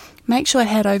already, make sure to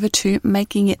head over to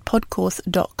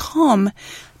makingitpodcourse.com,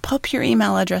 pop your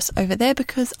email address over there,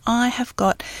 because I have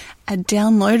got a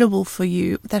downloadable for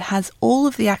you that has all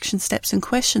of the action steps and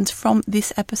questions from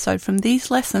this episode, from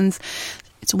these lessons.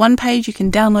 It's one page. You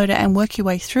can download it and work your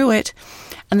way through it.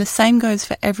 And the same goes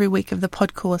for every week of the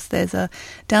podcourse. There's a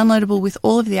downloadable with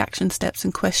all of the action steps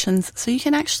and questions, so you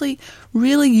can actually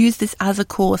really use this as a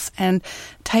course and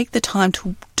take the time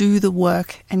to do the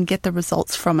work and get the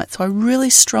results from it. So I really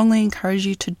strongly encourage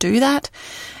you to do that.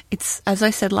 It's, as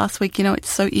I said last week, it's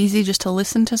so easy just to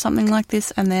listen to something like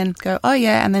this and then go, oh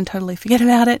yeah, and then totally forget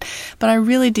about it. But I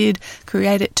really did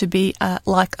create it to be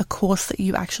like a course that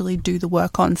you actually do the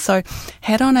work on. So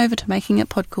head on over to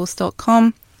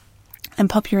makingitpodcourse.com and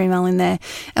pop your email in there.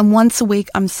 And once a week,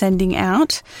 I'm sending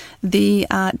out the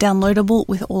downloadable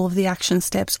with all of the action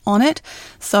steps on it.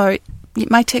 So it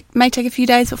may take a few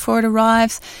days before it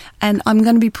arrives, and I'm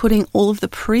going to be putting all of the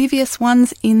previous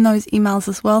ones in those emails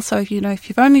as well. So if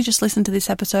you've only just listened to this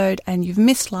episode and you've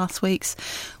missed last week's,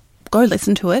 go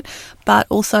listen to it. But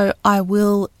also, I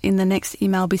will in the next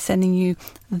email be sending you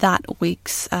that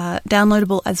week's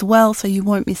downloadable as well, so you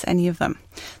won't miss any of them.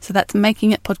 So that's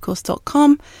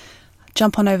makingitpodcourse.com.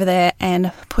 Jump on over there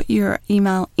and put your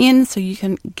email in so you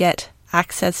can get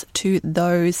access to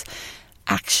those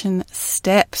action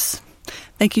steps.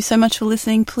 Thank you so much for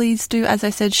listening. Please do, as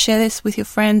I said, share this with your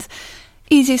friends.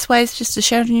 Easiest way is just to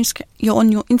share it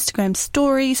on your Instagram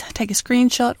stories, take a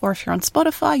screenshot, or if you're on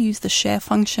Spotify, use the share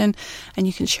function and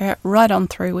you can share it right on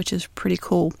through, which is pretty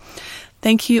cool.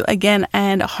 Thank you again,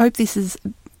 and I hope this is,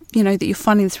 that you're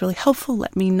finding this really helpful.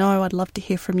 Let me know. I'd love to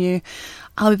hear from you.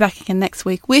 I'll be back again next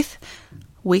week with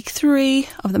week 3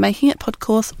 of the Making It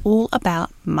Podcourse, all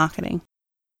about marketing.